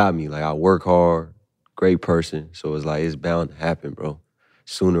 But he got me, like, I work hard, great person, so it's like, it's bound to happen, bro,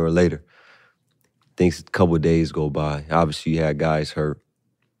 sooner or later. Things, a couple of days go by. Obviously, you had guys hurt.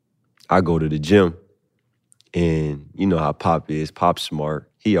 I go to the gym, and you know how Pop is. Pop's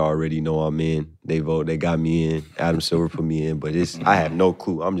smart. He already know I'm in. They got me in. Adam Silver put me in, but I have no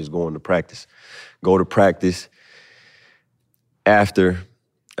clue. I'm just going to practice. Go to practice. After,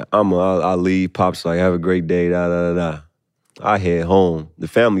 I'll leave. Pop's like, have a great day, da-da-da-da. I head home. The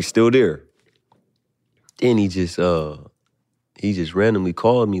family's still there. Then he just randomly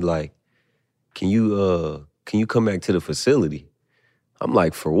called me like, can you come back to the facility? I'm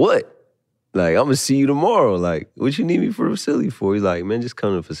like, for what? Like, I'm gonna see you tomorrow. Like, what you need me for the facility for? He's like, man, just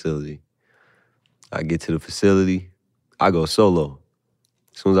come to the facility. I get to the facility. I go solo.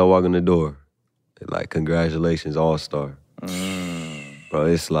 As soon as I walk in the door, they're like, congratulations, All-Star. Bro,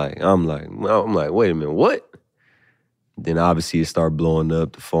 it's like, I'm like, wait a minute, what? Then obviously it started blowing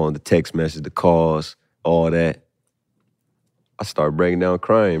up, the phone, the text message, the calls, all that. I started breaking down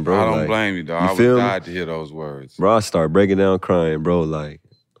crying, bro. I don't like, blame you, dog. I feel would me? die to hear those words. Bro, I started breaking down crying, bro. Like,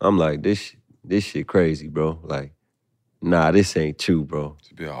 I'm like, this shit crazy, bro. Like, nah, this ain't true, bro.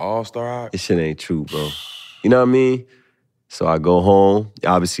 To be an all-star out? This shit ain't true, bro. You know what I mean? So I go home.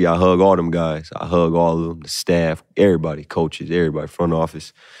 Obviously, I hug all them guys. I hug all of them, the staff, everybody, coaches, everybody, front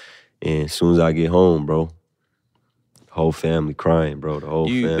office. And as soon as I get home, bro, whole family crying, bro. The whole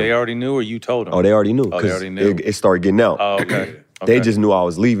family. They already knew, or you told them? Oh, they already knew. Oh, they already knew. It started getting out. Oh, okay. They just knew I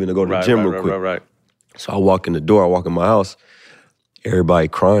was leaving to go to the gym real quick. Right. So I walk in the door, I walk in my house, everybody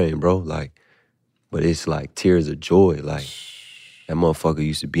crying, bro. Like, but it's like tears of joy. Like, that motherfucker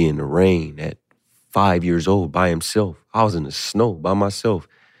used to be in the rain at 5 years old by himself. I was in the snow by myself.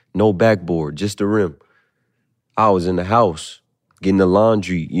 No backboard, just the rim. I was in the house, getting the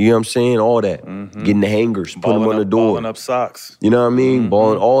laundry, you know what I'm saying? All that. Getting the hangers, putting them on the door. Balling up socks. You know what I mean?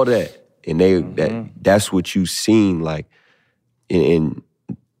 Balling, all that. And that's what you seen, like, in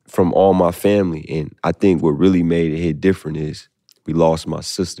from all my family. And I think what really made it hit different is we lost my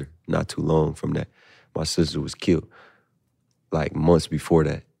sister not too long from that. My sister was killed, like, months before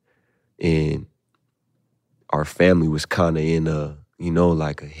that. And our family was kind of in a,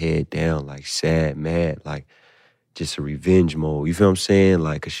 like a head down, like sad, mad, like just a revenge mode. You feel what I'm saying?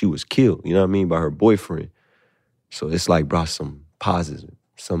 Like, 'cause she was killed, you know what I mean, by her boyfriend. So it's like brought something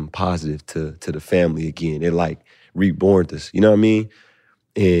positive to the family again. It like reborn us, you know what I mean?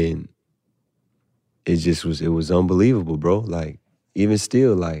 And it was unbelievable, bro. Like, even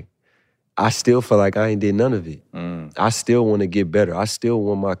still, like, I still feel like I ain't did none of it. I still want to get better. I still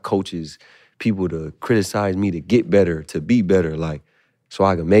want my coaches, people to criticize me to get better, to be better, like, so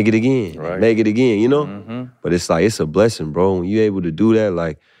I can make it again, make it again, you know? But it's like, it's a blessing, bro. When you're able to do that,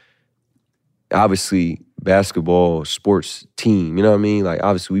 like, obviously, basketball, sports team, you know what I mean? Like,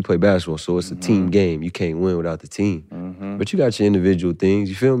 obviously, we play basketball, so it's a team game. You can't win without the team. But you got your individual things,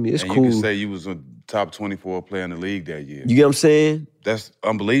 you feel me? It's and cool. You can say you was a top 24 player in the league that year. You get what I'm saying? That's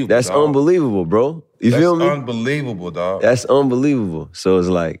unbelievable, That's unbelievable, bro. You feel me? That's unbelievable, dog. That's unbelievable. So it's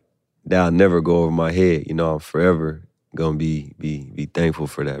like, that'll never go over my head. You know, I'm forever gonna be thankful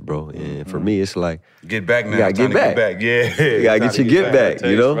for that, bro. And for me, it's like, get back now. You gotta get back. Yeah. You gotta get your get back,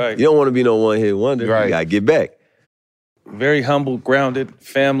 you know? Right. You don't want to be no one-hit wonder. Right. You gotta get back. Very humble, grounded,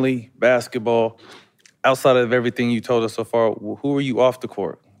 family, basketball. Outside of everything you told us so far, who are you off the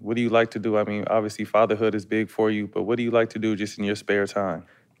court? What do you like to do? I mean, obviously fatherhood is big for you, but what do you like to do just in your spare time?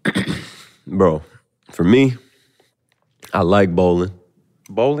 Bro, for me, I like bowling.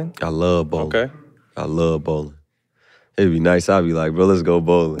 Bowling? I love bowling. Okay. I love bowling. It'd be nice. I'd be like, bro, let's go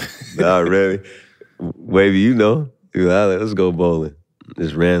bowling. Not really. Wavy, you know. Let's go bowling.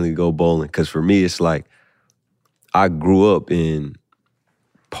 Just randomly go bowling. Because for me, it's like, I grew up in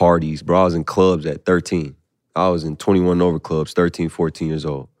parties, bro. I was in clubs at 13. I was in 21 over clubs, 13, 14 years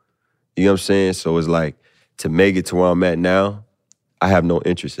old. You know what I'm saying? So it's like, to make it to where I'm at now, I have no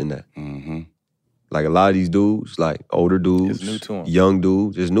interest in that. Like, a lot of these dudes, like older dudes, It's new to 'em. young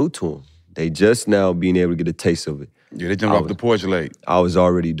dudes, it's new to them. They just now being able to get a taste of it. Yeah, they jumped off the porch late. I was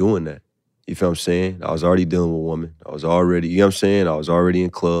already doing that. You feel what I'm saying? I was already dealing with women. I was already, you know what I'm saying? I was already in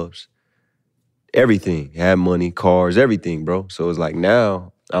clubs. Everything. Had money, cars, everything, bro. So it's like,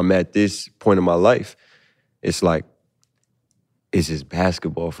 now I'm at this point in my life. It's like, it's just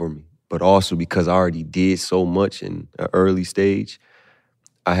basketball for me. But also because I already did so much in an early stage,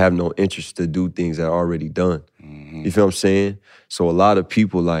 I have no interest to do things that I already done. You feel what I'm saying? So a lot of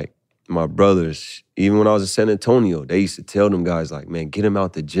people, like my brothers, even when I was in San Antonio, they used to tell them guys, like, man, get him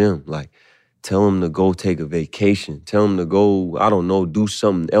out the gym. Like, tell him to go take a vacation. Tell him to go, I don't know, do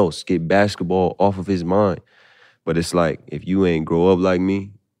something else. Get basketball off of his mind. But it's like, if you ain't grow up like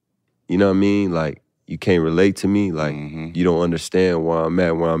me, you know what I mean? Like, you can't relate to me. Like, you don't understand where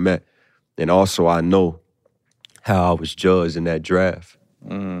I'm at. And also, I know how I was judged in that draft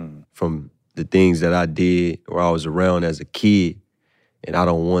from the things that I did or I was around as a kid. And I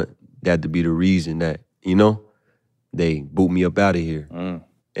don't want that to be the reason that, you know, they boot me up out of here.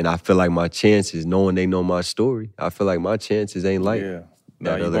 And I feel like my chances, knowing they know my story, I feel like my chances ain't like No,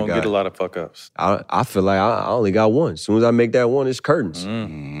 that you're other going to guy. get a lot of fuck-ups. I feel like I only got one. As soon as I make that one, it's curtains.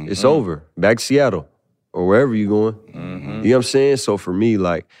 It's over. Back to Seattle or wherever you going. You know what I'm saying? So for me,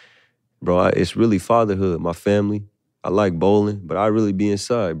 like, bro, it's really fatherhood, my family. I like bowling, but I really be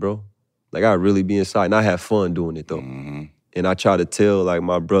inside, bro. Like, I really be inside. And I have fun doing it, though. And I try to tell, like,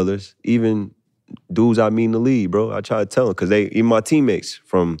 my brothers, even dudes I meet in the league, bro, I try to tell them, because even my teammates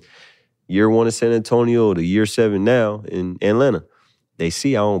from year 1 in San Antonio to year 7 now in Atlanta, they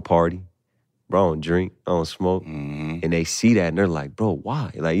see I don't party, bro, I don't drink, I don't smoke, and they see that, and they're like, bro,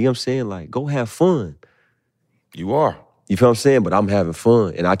 why? Like, you know what I'm saying? Like, go have fun. You are. You feel what I'm saying? But I'm having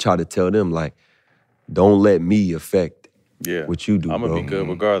fun, and I try to tell them, like, don't let me affect what you do, I'm bro. going to be good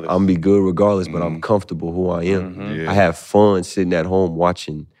regardless. I'm going to be good regardless, but I'm comfortable who I am. I have fun sitting at home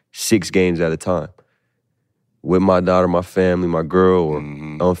watching 6 games at a time with my daughter, my family, my girl, or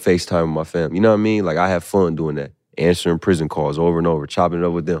on FaceTime with my family. You know what I mean? Like, I have fun doing that. Answering prison calls over and over, chopping it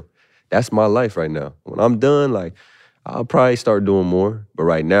up with them. That's my life right now. When I'm done, like, I'll probably start doing more. But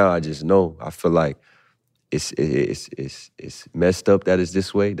right now, I just know, I feel like it's messed up that it's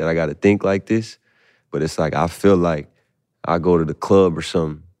this way, that I got to think like this. But it's like, I feel like I go to the club or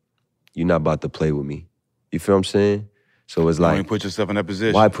something, you're not about to play with me. You feel what I'm saying? So it's You like, ain't put yourself in that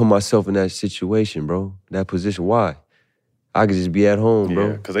position. why put myself in that situation, bro? That position, why? I could just be at home,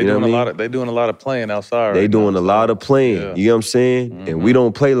 bro. Because they doing a lot of playing outside. They right doing now, a lot of playing. Yeah. You know what I'm saying? And we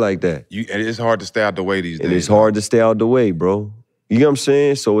don't play like that. And it's hard to stay out the way these days. And it's hard to stay out the way, bro. You know what I'm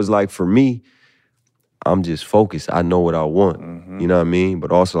saying? So it's like, for me, I'm just focused. I know what I want. You know what I mean?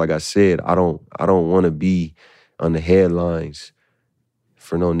 But also, like I said, I don't want to be on the headlines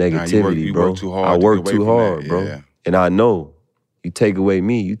for no negativity, you bro. work too hard I to work get away too from hard, that, bro. yeah. And I know, you take away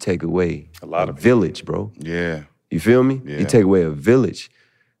me, you take away a village, bro. Yeah. You feel me? Yeah. You take away a village,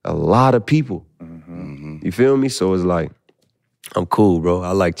 a lot of people. You feel me? So it's like, I'm cool, bro.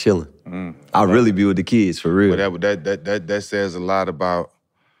 I like chilling. I really be with the kids, for real. But that says a lot about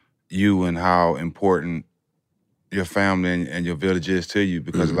you and how important your family and your village is to you,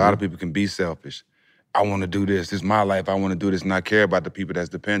 because a lot of people can be selfish. I want to do this. This is my life. I want to do this, and not care about the people that's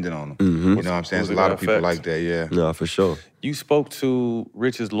dependent on them. You know what I'm saying? There's a lot of people like that, yeah. No, for sure. You spoke to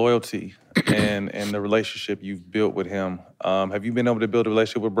Rich's loyalty and the relationship you've built with him. Have you been able to build a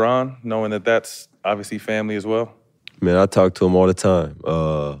relationship with Bron, knowing that that's obviously family as well? Man, I talk to him all the time.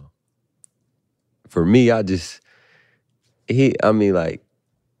 For me,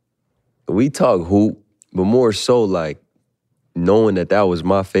 we talk hoop, but more so like knowing that was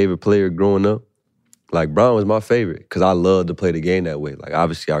my favorite player growing up. Like, Bron was my favorite because I loved to play the game that way. Like,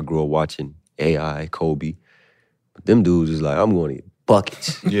 obviously, I grew up watching AI, Kobe. But them dudes was like, I'm going to get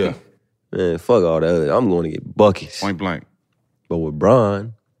buckets. Yeah. Man, fuck all that other. I'm going to get buckets. Point blank. But with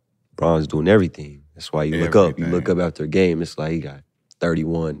Bron's doing everything. That's why you look up. You look up after a game, it's like he got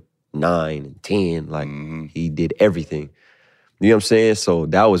 31, 9, and 10. Like, he did everything. You know what I'm saying? So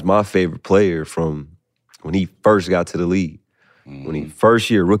that was my favorite player from when he first got to the league. When he first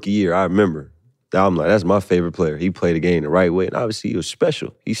year, rookie year, I remember. I'm like, that's my favorite player. He played the game the right way. And obviously, he was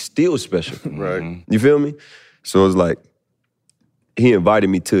special. He's still special. Right. You feel me? So it's like, he invited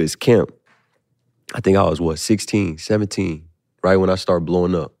me to his camp. I think I was, 16, 17, right when I started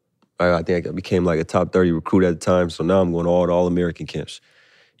blowing up. Right? I think I became like a top 30 recruit at the time. So now I'm going to all the All-American camps.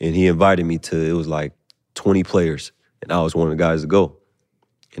 And he invited me to, it was like 20 players. And I was one of the guys to go.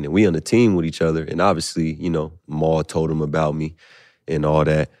 And then we on the team with each other. And obviously, you know, Maul told him about me and all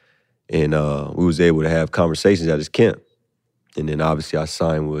that. And we was able to have conversations at his camp. And then obviously I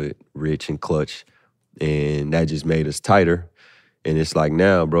signed with Rich and Clutch. And that just made us tighter. And it's like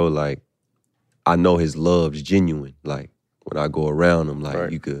now, bro, like, I know his love's genuine. Like, when I go around him,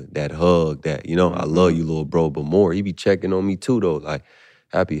 like, you could, that hug, that, you know, I love you, little bro. But more, he be checking on me too, though. Like,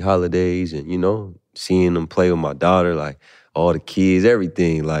 happy holidays and, you know, seeing him play with my daughter, like, all the kids,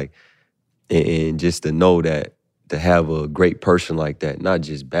 everything. Like, and just to know that, to have a great person like that, not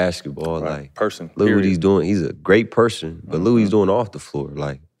just basketball, like, look what he's doing. He's a great person, but look what he's doing off the floor.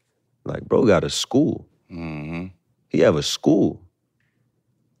 Like, bro got a school. He have a school.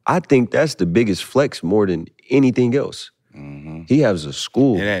 I think that's the biggest flex more than anything else. He has a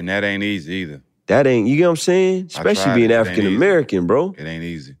school. And that ain't easy either. That ain't, you get what I'm saying? Especially being African-American, bro. It ain't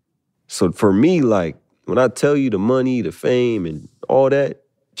easy. So for me, like, when I tell you the money, the fame, and all that,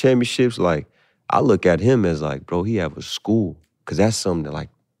 championships, like, I look at him as like, bro, he have a school. Because that's something that, like,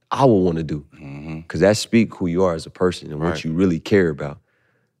 I would want to do. Because that speaks who you are as a person and what you really care about.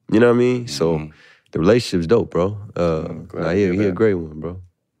 You know what I mean? So the relationship's dope, bro. He a great one, bro.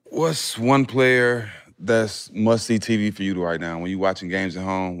 What's one player that's must-see TV for you right now? When you watching games at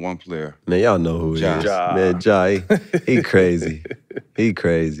home, one player. Man, y'all know who it is. Man, Ja, he crazy. He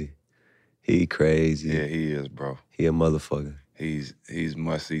crazy. He crazy. Yeah, he is, bro. He a motherfucker. He's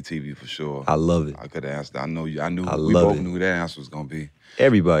must-see TV for sure. I love it. I could have answered. I knew we both knew who that answer was gonna be.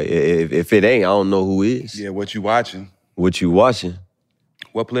 Everybody. If it ain't, I don't know who is. Yeah, what you watching? What you watching?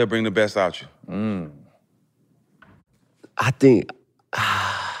 What player bring the best out you? I think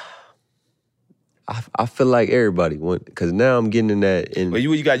I feel like everybody want, because now I'm getting in that. Well,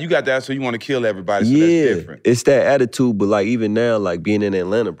 you got that, so you want to kill everybody. So that's different. It's that attitude. But like even now, like being in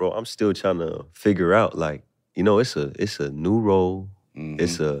Atlanta, bro, I'm still trying to figure out, like, you know, it's a new role,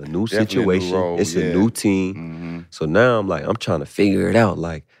 it's a new situation, a new role, it's a new team. So now I'm trying to figure it out,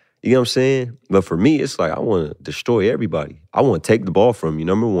 like, you know what I'm saying? But for me, it's like I want to destroy everybody. I want to take the ball from you,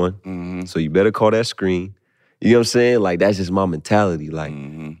 number one. So you better call that screen. You know what I'm saying? Like, that's just my mentality. Like,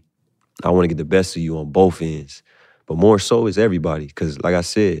 I want to get the best of you on both ends. But more so is everybody. Because like I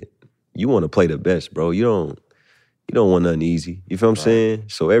said, you want to play the best, bro. You don't want nothing easy. You feel what I'm saying?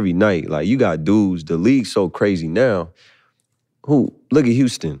 So every night, like, you got dudes, the league's so crazy now. Look at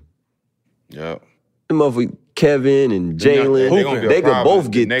Houston. Yep. The motherfucker, Kevin and Jalen, they could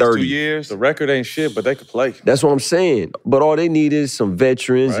both get 30. 2 years. The record ain't shit, but they could play. That's what I'm saying. But all they need is some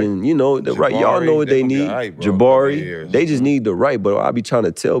veterans and, you know, y'all know what they need. Jabari, they just need the right. But I be trying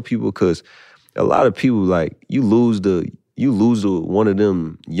to tell people, because a lot of people, like, you lose one of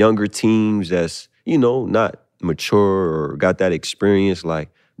them younger teams that's, you know, not mature or got that experience. Like,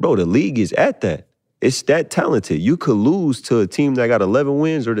 bro, the league is at that. It's that talented. You could lose to a team that got 11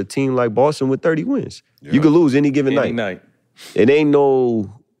 wins or the team like Boston with 30 wins. Yeah. You could lose any given night. It ain't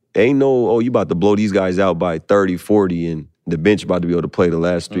no, oh, you about to blow these guys out by 30, 40, and the bench about to be able to play the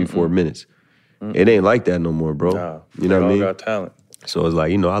last 3-4 minutes. It ain't like that no more, bro. Nah, you know what I mean? They all got talent. So it's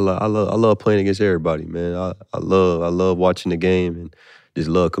like, you know, I love playing against everybody, man. I love watching the game and just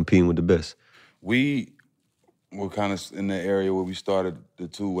love competing with the best. We were kind of in the area where we started the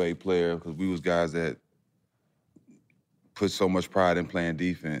two-way player because we was guys that put so much pride in playing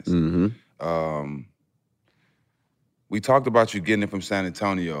defense. We talked about you getting it from San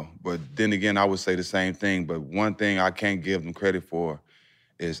Antonio, but then again, I would say the same thing. But one thing I can't give them credit for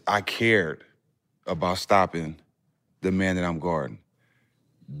is I cared about stopping the man that I'm guarding.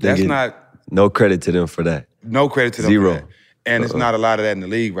 That's not... No credit to them for that. No credit to them Zero. for that. And it's not a lot of that in the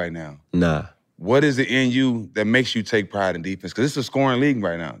league right now. Nah. What is it in you that makes you take pride in defense? Because it's a scoring league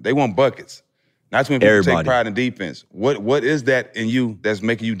right now. They want buckets. Not too many people take pride in defense. What is that in you that's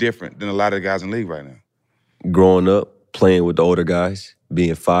making you different than a lot of the guys in the league right now? Growing up, playing with the older guys,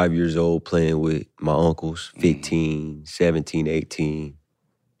 being 5 years old, playing with my uncles, 15, 17, 18,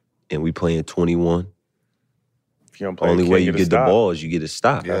 and we playing 21. If you don't play, only you way can't you get the ball is you get a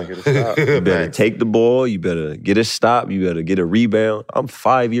stop. Yeah, get a stop. You better take the ball, you better get a stop, you better get a rebound. I'm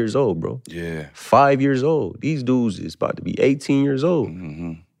 5 years old, bro. Yeah. 5 years old. These dudes is about to be 18 years old.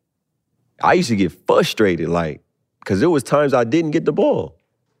 I used to get frustrated, like, because there was times I didn't get the ball.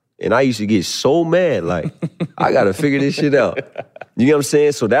 And I used to get so mad, like, I got to figure this shit out. You know what I'm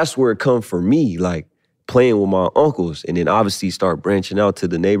saying? So that's where it come for me, like, playing with my uncles. And then obviously start branching out to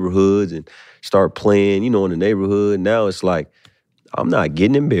the neighborhoods and start playing, you know, in the neighborhood. Now it's like, I'm not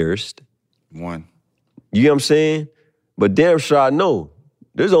getting embarrassed. One. You know what I'm saying? But damn sure I know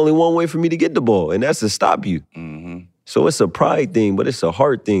there's only one way for me to get the ball, and that's to stop you. So it's a pride thing, but it's a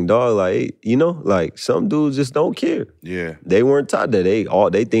heart thing, dog. Like, you know, like some dudes just don't care. Yeah. They weren't taught that.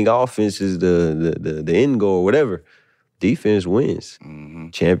 They think offense is the end goal or whatever. Defense wins.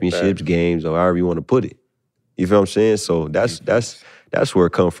 Championships, games, or however you want to put it. You feel what I'm saying? So that's where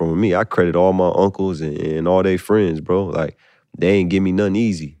it comes from with me. I credit all my uncles and all their friends, bro. Like, they ain't give me nothing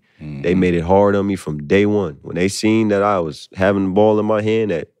easy. They made it hard on me from day one. When they seen that I was having the ball in my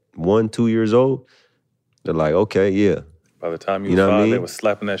hand at 1, 2 years old, they're like, okay, yeah. By the time you know was what I 5, they mean? was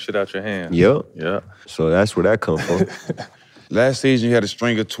slapping that shit out your hand. Yep. Yeah. So that's where that comes from. Last season, you had a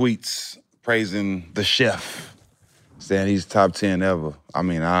string of tweets praising the chef, saying he's top 10 ever. I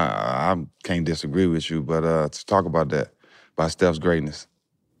mean, I can't disagree with you, but to talk about that, about Steph's greatness.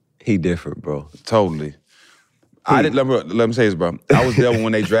 He different, bro. Totally. I didn't let me say this, bro. I was there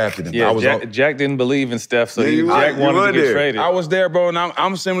when they drafted him. Yeah, I was Jack didn't believe in Steph, so Jack wanted to get traded. I was there, bro, and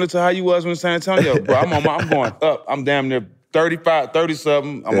I'm similar to how you was when San Antonio, bro. I'm going up. I'm damn near 35,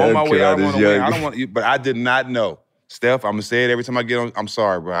 30-something. I'm on my way. I don't want to win. I don't want to, but I did not know. Steph, I'm going to say it every time I get on. I'm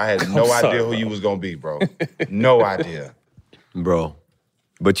sorry, bro. I had no idea who you was going to be, bro. No idea. Bro.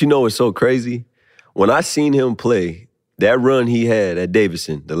 But you know what's so crazy? When I seen him play, that run he had at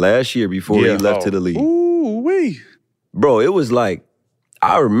Davidson, the last year before he left to the league. Ooh-wee. Bro, it was like,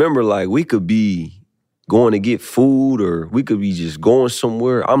 I remember like we could be going to get food or we could be just going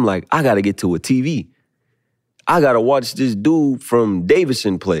somewhere. I'm like, I got to get to a TV. I got to watch this dude from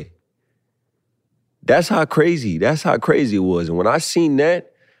Davidson play. That's how crazy it was. And when I seen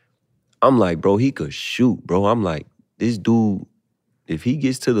that, I'm like, bro, he could shoot, bro. I'm like, this dude, if he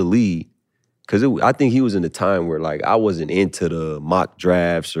gets to the league, because I think he was in a time where, like, I wasn't into the mock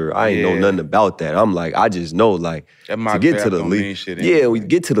drafts or I ain't know nothing about that. I'm like, I just know, like, to get to the league. Yeah, we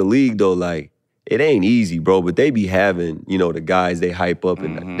get to the league, though, like, it ain't easy, bro. But they be having, you know, the guys they hype up.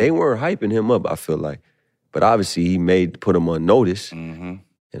 And they weren't hyping him up, I feel like. But obviously, he put him on notice. And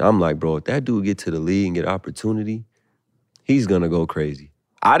I'm like, bro, if that dude get to the league and get opportunity, he's going to go crazy.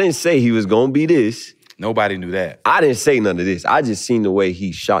 I didn't say he was going to be this. Nobody knew that. I didn't say none of this. I just seen the way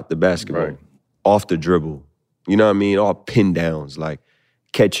he shot the basketball off the dribble. You know what I mean? All pin downs, like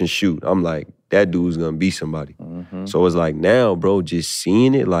catch and shoot. I'm like, that dude's going to be somebody. So it's like now, bro, just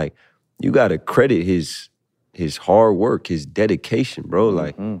seeing it, like, you got to credit his hard work, his dedication, bro.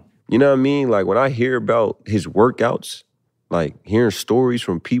 Like, you know what I mean? Like, when I hear about his workouts, like, hearing stories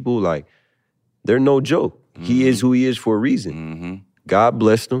from people, like, they're no joke. He is who he is for a reason. God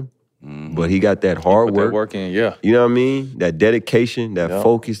blessed him. But he got that hard Put work. that work in, yeah. You know what I mean? That dedication, that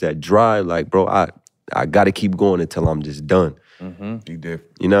focus, that drive. Like, bro, I got to keep going until I'm just done. He did.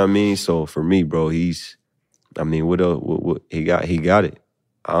 You know what I mean? So for me, bro, what else? What he got it.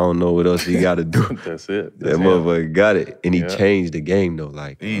 I don't know what else he got to do. That's it. That motherfucker got it. And he changed the game, though.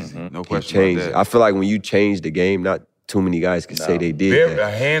 Like, easy. No question changed about that. I feel like when you change the game, not too many guys can say they did that.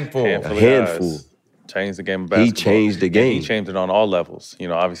 A handful. A handful. Changed the game of basketball. He changed the game. And he changed it on all levels. You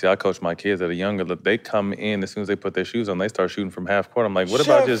know, obviously, I coach my kids that are younger. They come in, as soon as they put their shoes on, they start shooting from half court. I'm like, what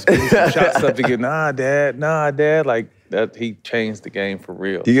about just getting some shots up to get, nah, dad. Like, that, he changed the game for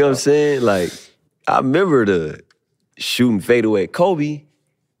real. You know what I'm saying? Like, I remember the shooting fadeaway at Kobe.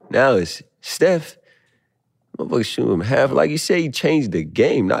 Now it's Steph. Motherfucker shooting him half. Like you say, he changed the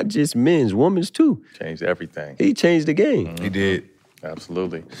game, not just men's, women's too. Changed everything. He changed the game. He did.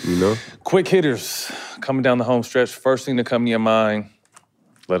 Absolutely. You know? Quick hitters coming down the home stretch. First thing to come to your mind,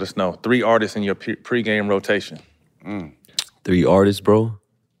 let us know. 3 artists in your pregame rotation. 3 artists, bro.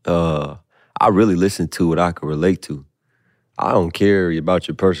 I really listen to what I can relate to. I don't care about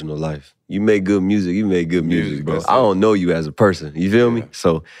your personal life. You make good music, you make good music, bro. I don't know you as a person. You feel me?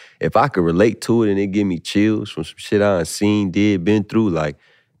 So if I could relate to it and it give me chills from some shit I done seen, did, been through, like,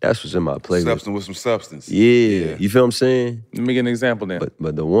 that's what's in my playlist. Substance with some substance. Yeah. You feel what I'm saying? Let me get an example then.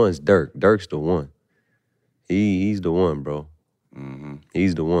 But the one's Dirk. Dirk's the one. He's the one, bro.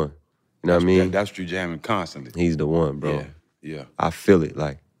 He's the one. You know what I mean? That's you jamming constantly. He's the one, bro. Yeah. I feel it,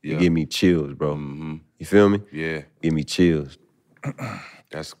 like, it give me chills, bro. You feel me? Yeah. Give me chills.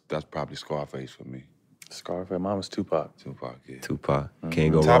 That's probably Scarface for me. Scarface, mine was Tupac. Tupac, yeah. Tupac.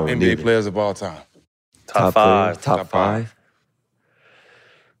 Can't go Top wrong with NBA neither. players of all time. Top 5. Top 5.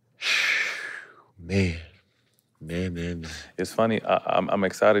 Man. It's funny. I'm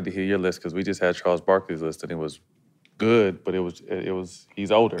excited to hear your list because we just had Charles Barkley's list and it was good, but it was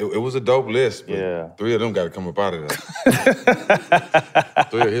he's older. It was a dope list. But Yeah. 3 of them got to come up out of there.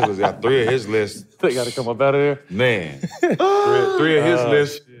 3 of his lists. They got to come up out of there. Man. 3 of his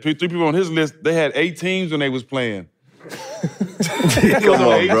lists. 3 people on his list, they had 8 teams when they was playing. Come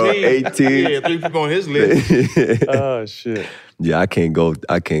on, bro. 18. Yeah, 3 people on his list. Oh, shit. Yeah, I can't go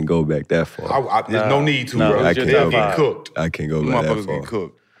back that far. There's no need to, bro. I They'll can't get cooked. I can't go Them back that motherfuckers far. get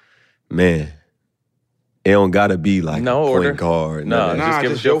cooked. Man, it don't gotta be like No a order. point guard. No, just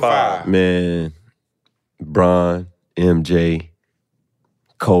give us your 5. Man, Bron, MJ,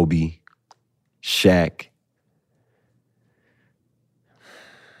 Kobe, Shaq.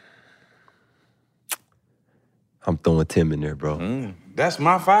 I'm throwing Tim in there, bro. That's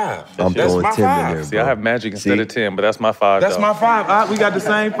my 5. I'm That's throwing my Tim in 5. there, See, I bro. have Magic instead of 10, but that's my 5. That's though. my 5. We got the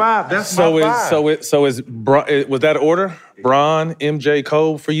same 5. That's So my 5. was that order? Bron, MJ,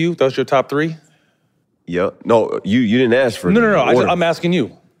 Kobe for you? Those your top 3? Yep. No, you didn't ask for No. order. I'm asking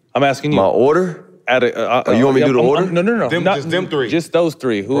you. My order? You want me to do the order? No. Just them 3. Just those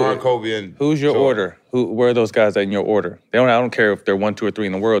 3. Bron, Kobe, and who's your order? Where are those guys in your order? I don't care if they're 1, 2, or 3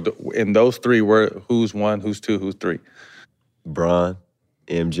 in the world. In those 3, who's 1, who's 2, who's 3? Bron,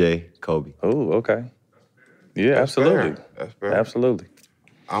 MJ, Kobe. Oh, okay. Yeah, absolutely. That's fair. Absolutely.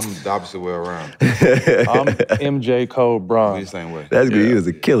 I'm the opposite way around. I'm MJ, Kobe, Bron. The same way. That's good. You was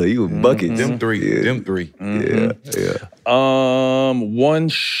a killer. You was buckets. Them 3. Yeah. Them 3. Yeah. One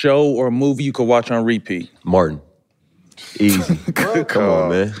show or movie you could watch on repeat. Martin. Easy. Come on,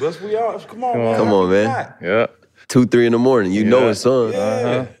 man. Let's we all. Come on, man. Come on, man. Yeah. 2, 3 in the morning. You know it's on.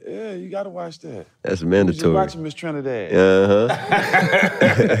 Yeah, you gotta watch that. That's Just mandatory. watching Miss Trinidad.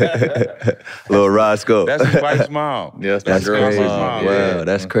 Little Roscoe. That's his wife's mom. Yes, That's my girl's crazy. mom. Wow,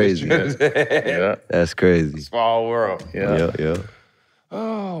 that's crazy. Yeah. That's crazy. Small world. Yeah.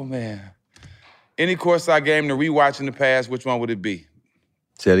 Oh man. Any courtside game to rewatch in the past, which one would it be?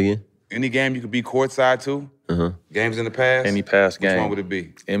 Say it again. Any game you could be courtside to? Games in the past? Any past game. Which one would it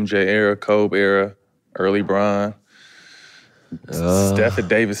be? MJ era, Kobe era, early Bron, Stafford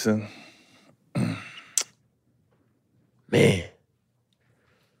Davidson. Man.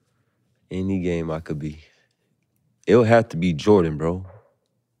 Any game I could be. It'll have to be Jordan, bro.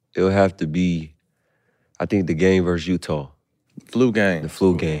 It'll have to be, I think, the game versus Utah. Flu game. The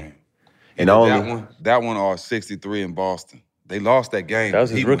flu game. And that one or 63 in Boston. They lost that game. That was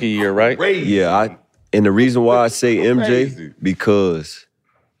his rookie year, right? Crazy. Yeah, and the reason why I say MJ, Crazy. because,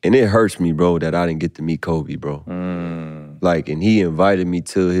 and it hurts me, bro, that I didn't get to meet Kobe, bro. Like, and he invited me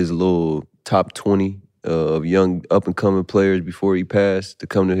to his little top 20 of young up-and-coming players before he passed to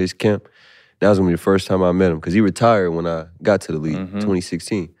come to his camp. That was gonna be the first time I met him, because he retired when I got to the league,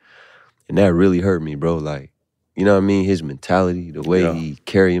 2016. And that really hurt me, bro. Like, you know what I mean? His mentality, the way he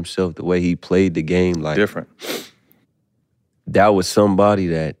carried himself, the way he played the game, like different. That was somebody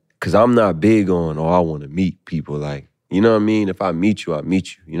that, because I'm not big on, I want to meet people. Like, you know what I mean? If I meet you, I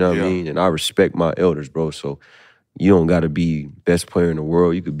meet you. You know what I mean? And I respect my elders, bro. So you don't got to be best player in the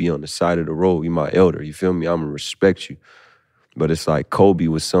world. You could be on the side of the road. You my elder. You feel me? I'm going to respect you. But it's like Kobe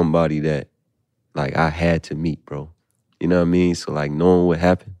was somebody that, like, I had to meet, bro. You know what I mean? So, like, knowing what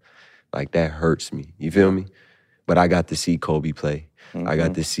happened, like, that hurts me. You feel me? But I got to see Kobe play. I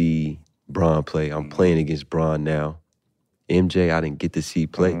got to see Bron play. I'm playing against Bron now. MJ, I didn't get to see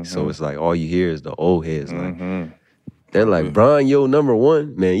play. So it's like, all you hear is the old heads. Like, they're like, Bron, yo,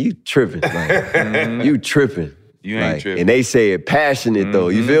 #1? Man, you tripping. Like, you tripping. You ain't like, tripping. And they say it passionate, though.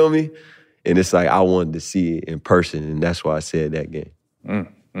 You feel me? And it's like I wanted to see it in person, and that's why I said that game.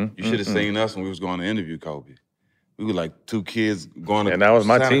 You should have seen us when we was going to interview Kobe. We were like two kids going to And that was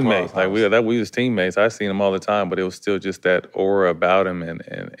my Santa teammates. Claus Like we was teammates. I seen him all the time, but it was still just that aura about him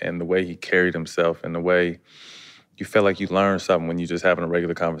and the way he carried himself and the way you felt like you learned something when you just having a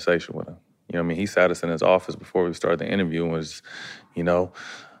regular conversation with him. You know what I mean? He sat us in his office before we started the interview and was, you know,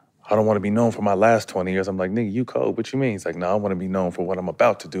 I don't want to be known for my last 20 years. I'm like, nigga, you Kobe, what you mean? He's like, no, I want to be known for what I'm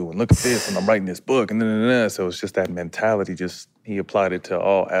about to do. And look at this, and I'm writing this book, and then. So it's just that mentality, he applied it to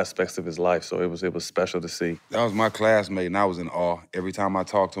all aspects of his life. So it was special to see. That was my classmate, and I was in awe. Every time I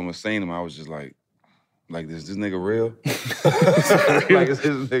talked to him or seen him, I was just like is this nigga real? Like, is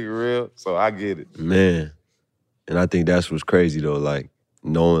this nigga real? So I get it. Man. And I think that's what's crazy, though. Like,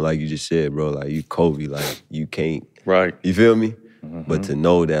 knowing, like you just said, bro, like, you Kobe, like, you can't. Right. You feel me? But to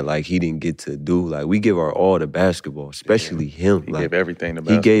know that, like, he didn't get to do, like, we give our all to basketball, especially him. He like, gave everything to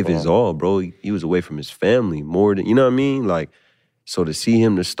basketball. He gave his all, bro. He was away from his family more than, you know what I mean? Like, so to see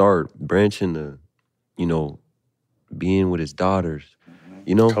him to start branching to, you know, being with his daughters,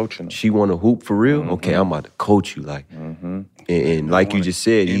 you know, coaching them. She want to hoop for real? Okay, I'm about to coach you, like. And like you just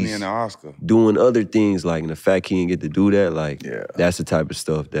said, Emmy he's and the Oscar. doing other things, like, and the fact he didn't get to do that, like, that's the type of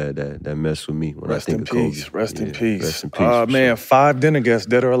stuff that mess with me when I think of Kobe. Rest in peace. Rest in peace. Man, 5 dinner guests,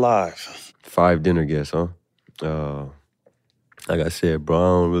 dead or alive. 5 dinner guests, huh? Like I said, bro,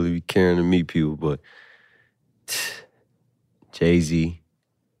 I don't really be caring to meet people, but Jay-Z,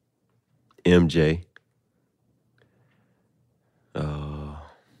 MJ.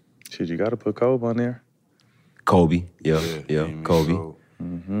 Shit, you got to put Kobe on there. Kobe, yeah, Kobe.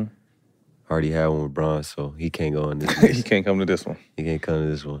 Mm-hmm. Already had one with Bron, so he can't go on this list. He can't come to this one. He can't come to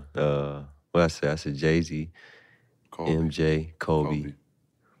this one. What I said Jay-Z, MJ, Kobe.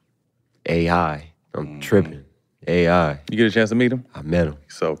 AI. I'm tripping. AI. You get a chance to meet him? I met him.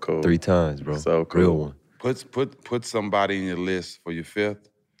 So cool. 3 times, bro. So cool. Real one. Put somebody in your list for your 5th.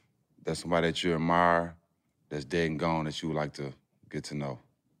 That's somebody that you admire, that's dead and gone, that you would like to get to know.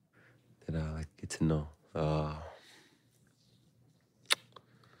 That I like to get to know.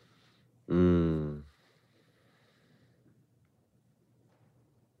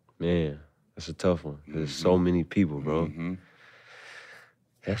 Man, that's a tough one. There's so many people, bro.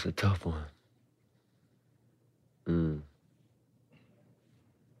 That's a tough one. I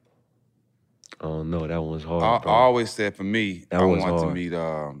don't know. That one's hard, I bro. always said for me, That I one's want to hard. meet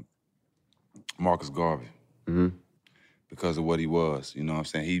Marcus Garvey. Because of what he was, you know what I'm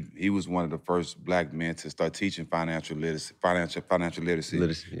saying? He was one of the first black men to start teaching financial literacy,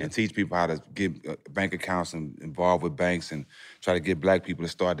 and teach people how to get bank accounts and involved with banks and try to get black people to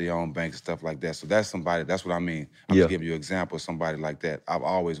start their own banks and stuff like that. So that's somebody, that's what I mean. I'm just giving you an example of somebody like that. I've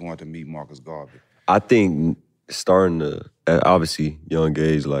always wanted to meet Marcus Garvey. I think starting to, at obviously young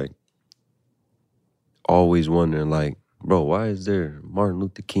age, like, always wondering, like, bro, why is there Martin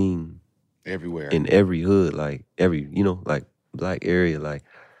Luther King everywhere in every hood, like every, you know, like black area, like.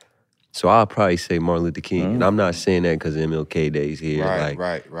 So I'll probably say Martin Luther King, and I'm not saying that because MLK Day's here,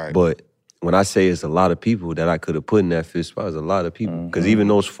 Right. But when I say it's a lot of people that I could have put in that 5th spot, it's a lot of people. Because even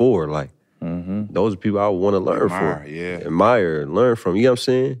those 4, like, those are people I want to learn from, admire, learn from. You know what I'm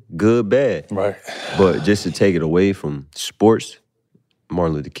saying? Good, bad. Right. But just to take it away from sports,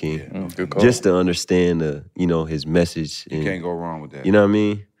 Martin Luther King, good call. just to understand the, you know, his message. You can't go wrong with that. You know what I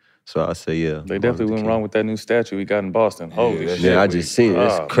mean? So I say, yeah. They definitely went wrong with that new statue we got in Boston. Holy shit. Yeah, I just seen it.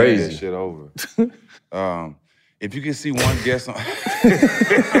 It's crazy. That shit over. If you can see one guest on...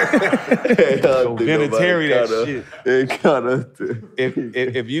 Terry that shit.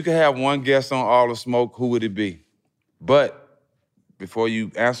 If you could have one guest on All the Smoke, who would it be? But before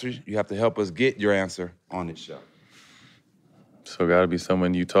you answer, you have to help us get your answer on this show. So gotta be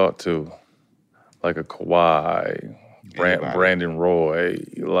someone you talk to, like a Kawhi, Brandon Roy,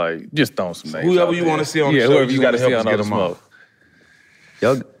 like just throwing some names. Whoever you want to see on the show, whoever you got to see help on us All get the them on.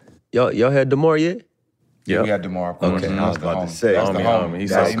 Smoke. Y'all had DeMar yet? Yeah, we got DeMar. Okay, I was about to say. That's the homie.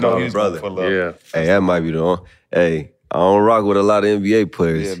 He's That's so cool, cool. brother. Yeah. Hey, that might be the one. Hey, I don't rock with a lot of NBA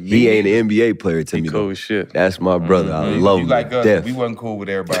players. Yeah, he ain't an NBA player to me. Cool though. as shit. That's my brother. I love You him like to us, death. we wasn't cool with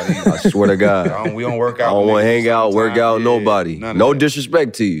everybody. I swear to God. We don't work out. I don't want to hang out, work out, Yeah, nobody. none of No that.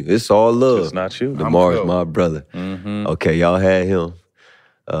 disrespect to you. It's all love. It's not you. DeMar is cool. my brother. Okay, y'all had him.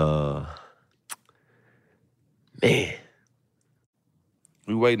 Man.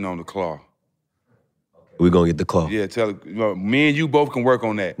 We waiting on the claw. We're going to get the claw. Yeah, me and you both can work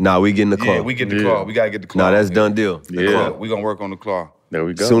on that. Nah, we getting the claw. Yeah, we get the claw. We got to get the claw. Nah, that's done deal. The claw. We going to work on the claw. There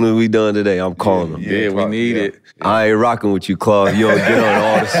we go. As soon as we done today, I'm calling them. Yeah, we need it. I ain't rocking with you, Claude. You don't get on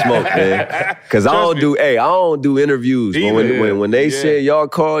all the smoke, man. Because I don't do interviews. But when they say y'all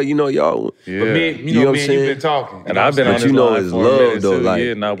call, you know, y'all. Yeah. But me, you know what I'm saying? You've been talking. And I've been on this line line it's love, though.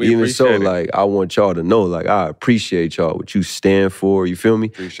 Like, even so, like, I want y'all to know, like, I appreciate y'all, what you stand for, you feel me?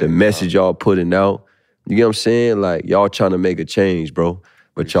 The message y'all putting out. You get what I'm saying? Like, y'all trying to make a change, bro.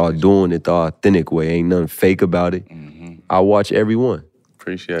 But y'all doing it the authentic way. Ain't nothing fake about it. I watch everyone.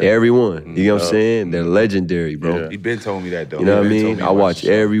 Appreciate it. Everyone. You know what I'm saying? They're legendary, bro. He been told me that, though. You know what I mean? I watch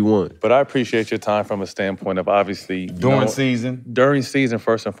everyone. But I appreciate your time from a standpoint of obviously... During season,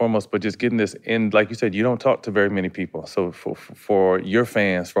 first and foremost, but just getting this in, like you said, you don't talk to very many people. So for your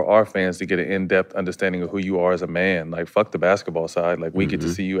fans, for our fans to get an in-depth understanding of who you are as a man, like fuck the basketball side. Like we get to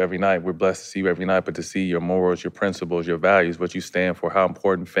see you every night. We're blessed to see you every night, but to see your morals, your principles, your values, what you stand for, how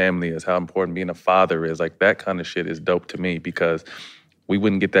important family is, how important being a father is, like that kind of shit is dope to me because... we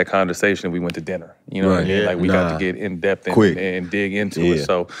wouldn't get that conversation if we went to dinner. You know what I mean? Like, we got to get in-depth and dig into it.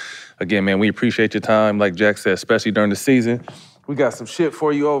 So, again, man, we appreciate your time. Like Jack said, especially during the season. We got some shit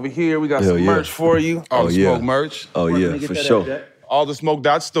for you over here. We got some merch for you. All the smoke merch. Oh, yeah, for sure.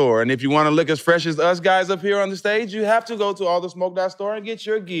 AllTheSmoke.store. And if you want to look as fresh as us guys up here on the stage, you have to go to AllTheSmoke.store and get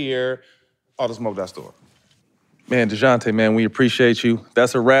your gear. AllTheSmoke.store. Man, DeJounte, man, we appreciate you.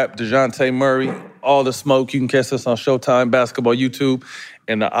 That's a wrap. DeJounte Murray, All the Smoke. You can catch us on Showtime Basketball YouTube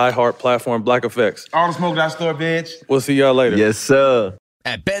and the iHeart platform, Black Effects. AllTheSmoke.store, bitch. We'll see y'all later. Yes, sir.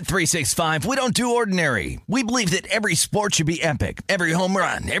 At Bet365, we don't do ordinary. We believe that every sport should be epic. Every home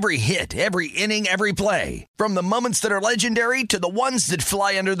run, every hit, every inning, every play. From the moments that are legendary to the ones that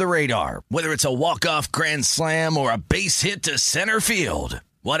fly under the radar. Whether it's a walk-off grand slam or a base hit to center field.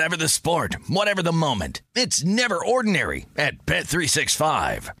 Whatever the sport, whatever the moment, it's never ordinary at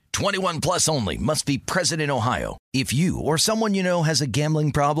Bet365. 21 plus only. Must be present in Ohio. If you or someone you know has a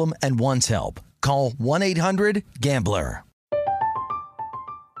gambling problem and wants help, call 1-800-GAMBLER.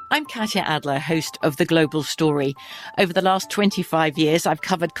 I'm Katya Adler, host of The Global Story. Over the last 25 years, I've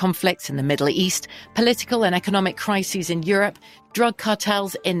covered conflicts in the Middle East, political and economic crises in Europe, drug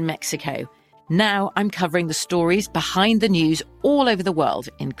cartels in Mexico. Now I'm covering the stories behind the news all over the world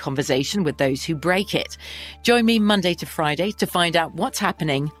in conversation with those who break it. Join me Monday to Friday to find out what's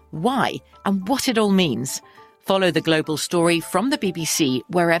happening, why, and what it all means. Follow The Global Story from the BBC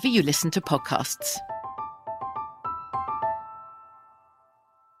wherever you listen to podcasts.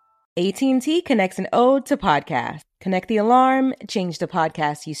 AT&T connects an ode to podcast. Connect the alarm, change the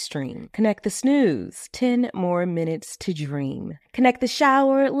podcast you stream. Connect the snooze, 10 more minutes to dream. Connect the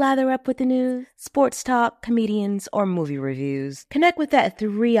shower, lather up with the news, sports talk, comedians, or movie reviews. Connect with that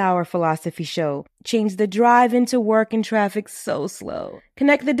 3-hour philosophy show. Change the drive into work and traffic so slow.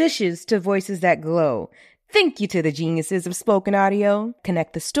 Connect the dishes to voices that glow. Thank you to the geniuses of spoken audio.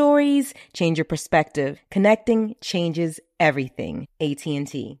 Connect the stories, change your perspective. Connecting changes everything.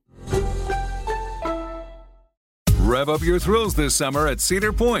 AT&T. Rev up your thrills this summer at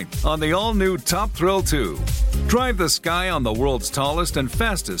Cedar Point on the all-new Top Thrill 2. Drive the sky on the world's tallest and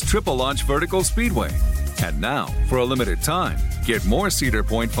fastest triple-launch vertical speedway. And now, for a limited time, get more Cedar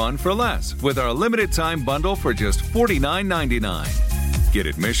Point fun for less with our limited-time bundle for just $49.99. Get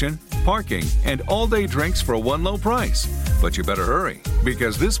admission, parking, and all-day drinks for one low price. But you better hurry,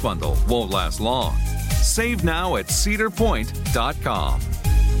 because this bundle won't last long. Save now at cedarpoint.com.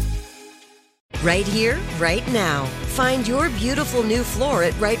 Right here, right now. Find your beautiful new floor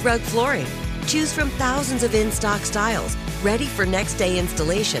at Rite Rug Flooring. Choose from thousands of in-stock styles, ready for next day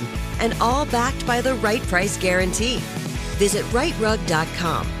installation, and all backed by the right price guarantee. Visit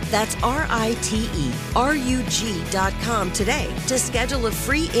riterug.com. That's RITERUG.com today to schedule a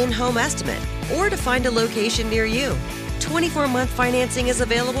free in-home estimate or to find a location near you. 24-month financing is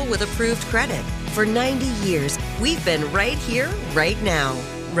available with approved credit. For 90 years, we've been right here, right now.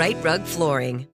 Rite Rug Flooring.